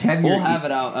 We'll have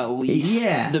it out at least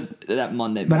that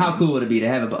Monday. But how cool would it be to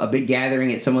have a big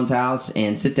gathering at someone's house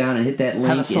and sit down and hit that link?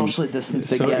 Have a socially distanced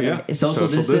together. Yeah. Social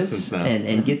distance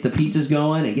and get the pizzas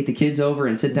going and get the kids over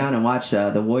and sit down and watch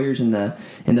the Warriors and the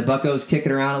Buccos kick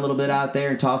it around a little bit out there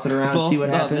and toss it around and see what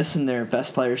happens. Missing their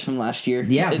best players from last year.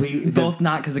 Yeah. Both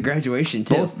not because of graduation,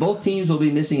 too. Both teams will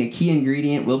be missing a key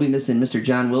ingredient. We'll be missing Mr.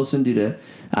 John Wilson due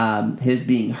to his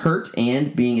being hurt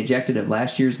and being ejected of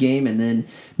last year's game. And then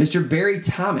Mr. Barry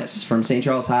Thomas from St.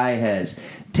 Charles High has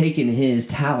taken his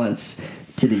talents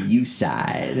to the U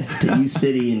side. To U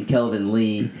City, and Kelvin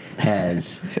Lee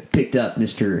has picked up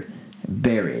Mr.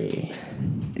 Barry.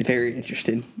 Very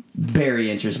interesting.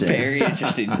 Very interesting. Very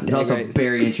interesting. It's also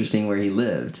very interesting where he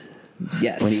lived.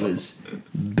 Yes. When he was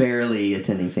barely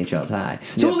attending St. Charles High.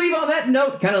 So we'll leave on that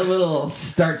note, kind of a little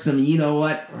start some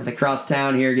we're the cross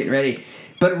town here getting ready.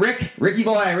 But Ricky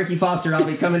boy, Ricky Foster, I'll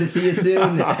be coming to see you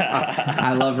soon.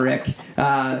 I love Rick.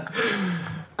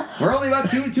 We're only about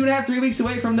 2.5, 3 weeks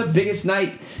away from the biggest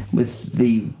night with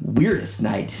the weirdest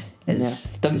night as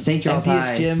the St. Charles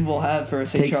High gym we'll have for a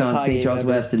St. takes Charles on High St. Charles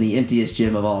West in the emptiest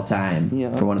gym of all time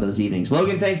for one of those evenings.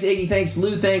 Logan, thanks. Iggy, thanks.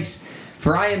 Lou, thanks.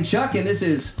 For I am Chuck, and this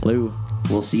is Lou.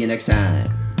 We'll see you next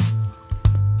time.